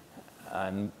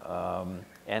 And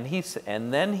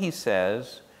then he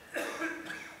says,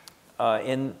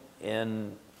 in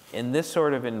this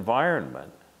sort of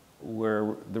environment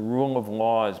where the rule of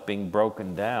law is being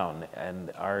broken down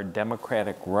and our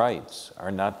democratic rights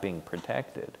are not being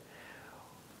protected,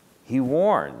 he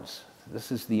warns,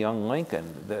 this is the young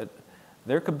Lincoln, that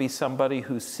there could be somebody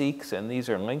who seeks, and these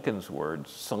are Lincoln's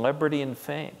words, celebrity and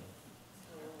fame,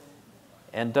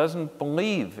 and doesn't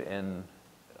believe in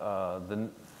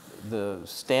the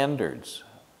standards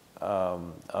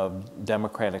of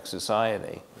democratic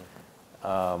society,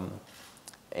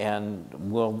 and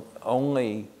will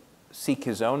only seek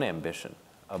his own ambition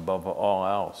above all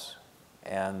else,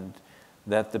 and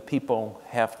that the people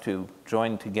have to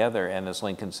join together and, as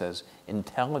Lincoln says,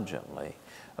 intelligently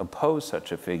oppose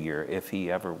such a figure if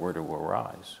he ever were to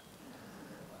arise.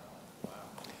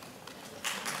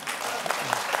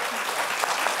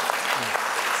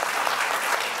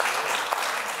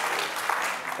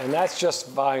 And that's just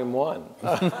volume 1.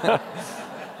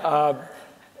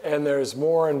 And there's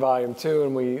more in volume 2,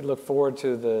 and we look forward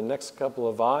to the next couple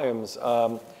of volumes.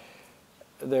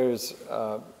 There's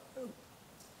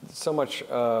so much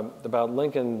about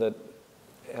Lincoln that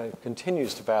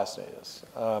continues to fascinate us.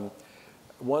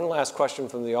 One last question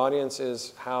from the audience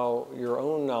is how your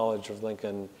own knowledge of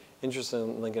Lincoln, interest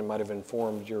in Lincoln, might have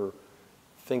informed your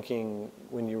thinking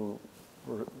when you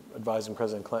were advising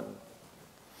President Clinton.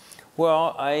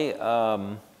 Well, I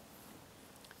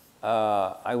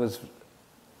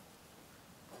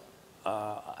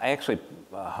actually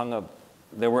hung up.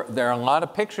 There are a lot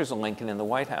of pictures of Lincoln in the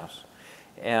White House,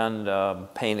 and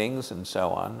paintings and so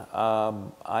on.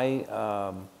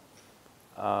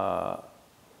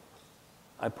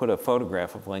 I put a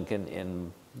photograph of Lincoln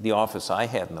in the office I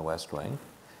had in the West Wing,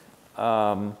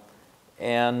 and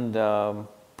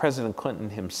President Clinton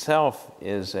himself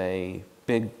is a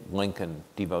big Lincoln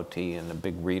devotee and a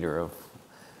big reader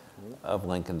of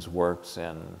Lincoln's works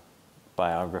and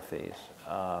biographies.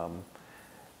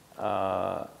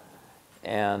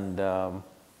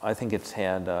 I think it's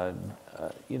had,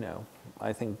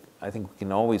 I think we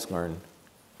can always learn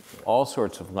all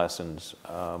sorts of lessons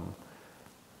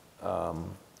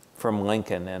from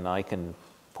Lincoln, and I can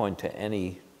point to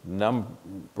any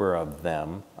number of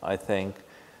them. I think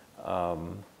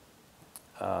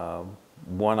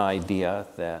one idea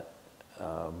that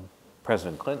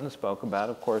President Clinton spoke about,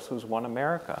 of course, was One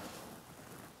America.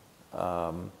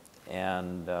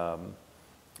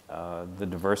 The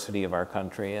diversity of our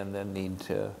country and the need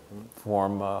to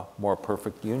form a more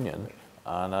perfect union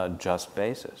on a just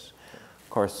basis. Of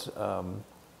course,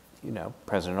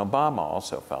 President Obama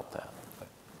also felt that.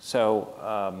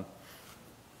 So,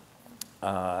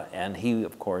 and he,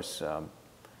 of course,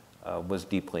 was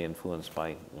deeply influenced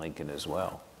by Lincoln as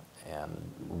well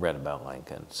and read about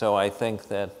Lincoln. So I think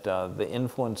that the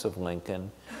influence of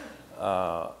Lincoln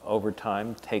over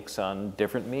time takes on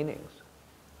different meanings.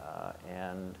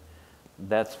 And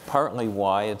that's partly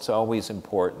why it's always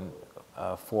important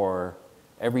for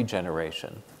every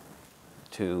generation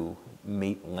to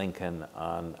meet Lincoln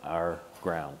on our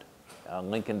ground.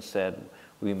 Lincoln said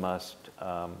we must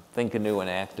think anew and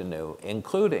act anew,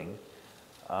 including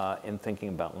in thinking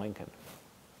about Lincoln.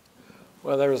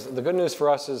 Well, the good news for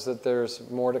us is that there's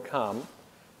more to come.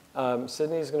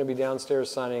 Sidney's going to be downstairs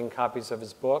signing copies of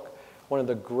his book. One of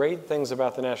the great things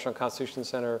about the National Constitution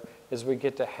Center is we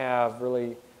get to have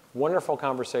really wonderful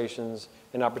conversations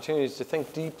and opportunities to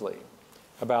think deeply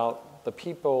about the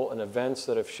people and events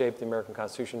that have shaped the American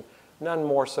Constitution, none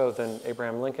more so than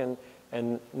Abraham Lincoln,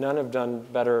 and none have done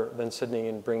better than Sidney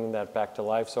in bringing that back to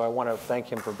life. So I want to thank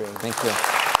him for being here. Thank you.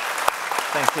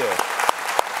 Thank you.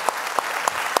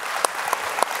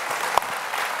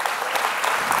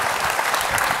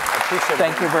 I appreciate it.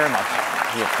 Thank you very much.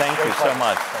 Yeah, thank you so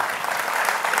much.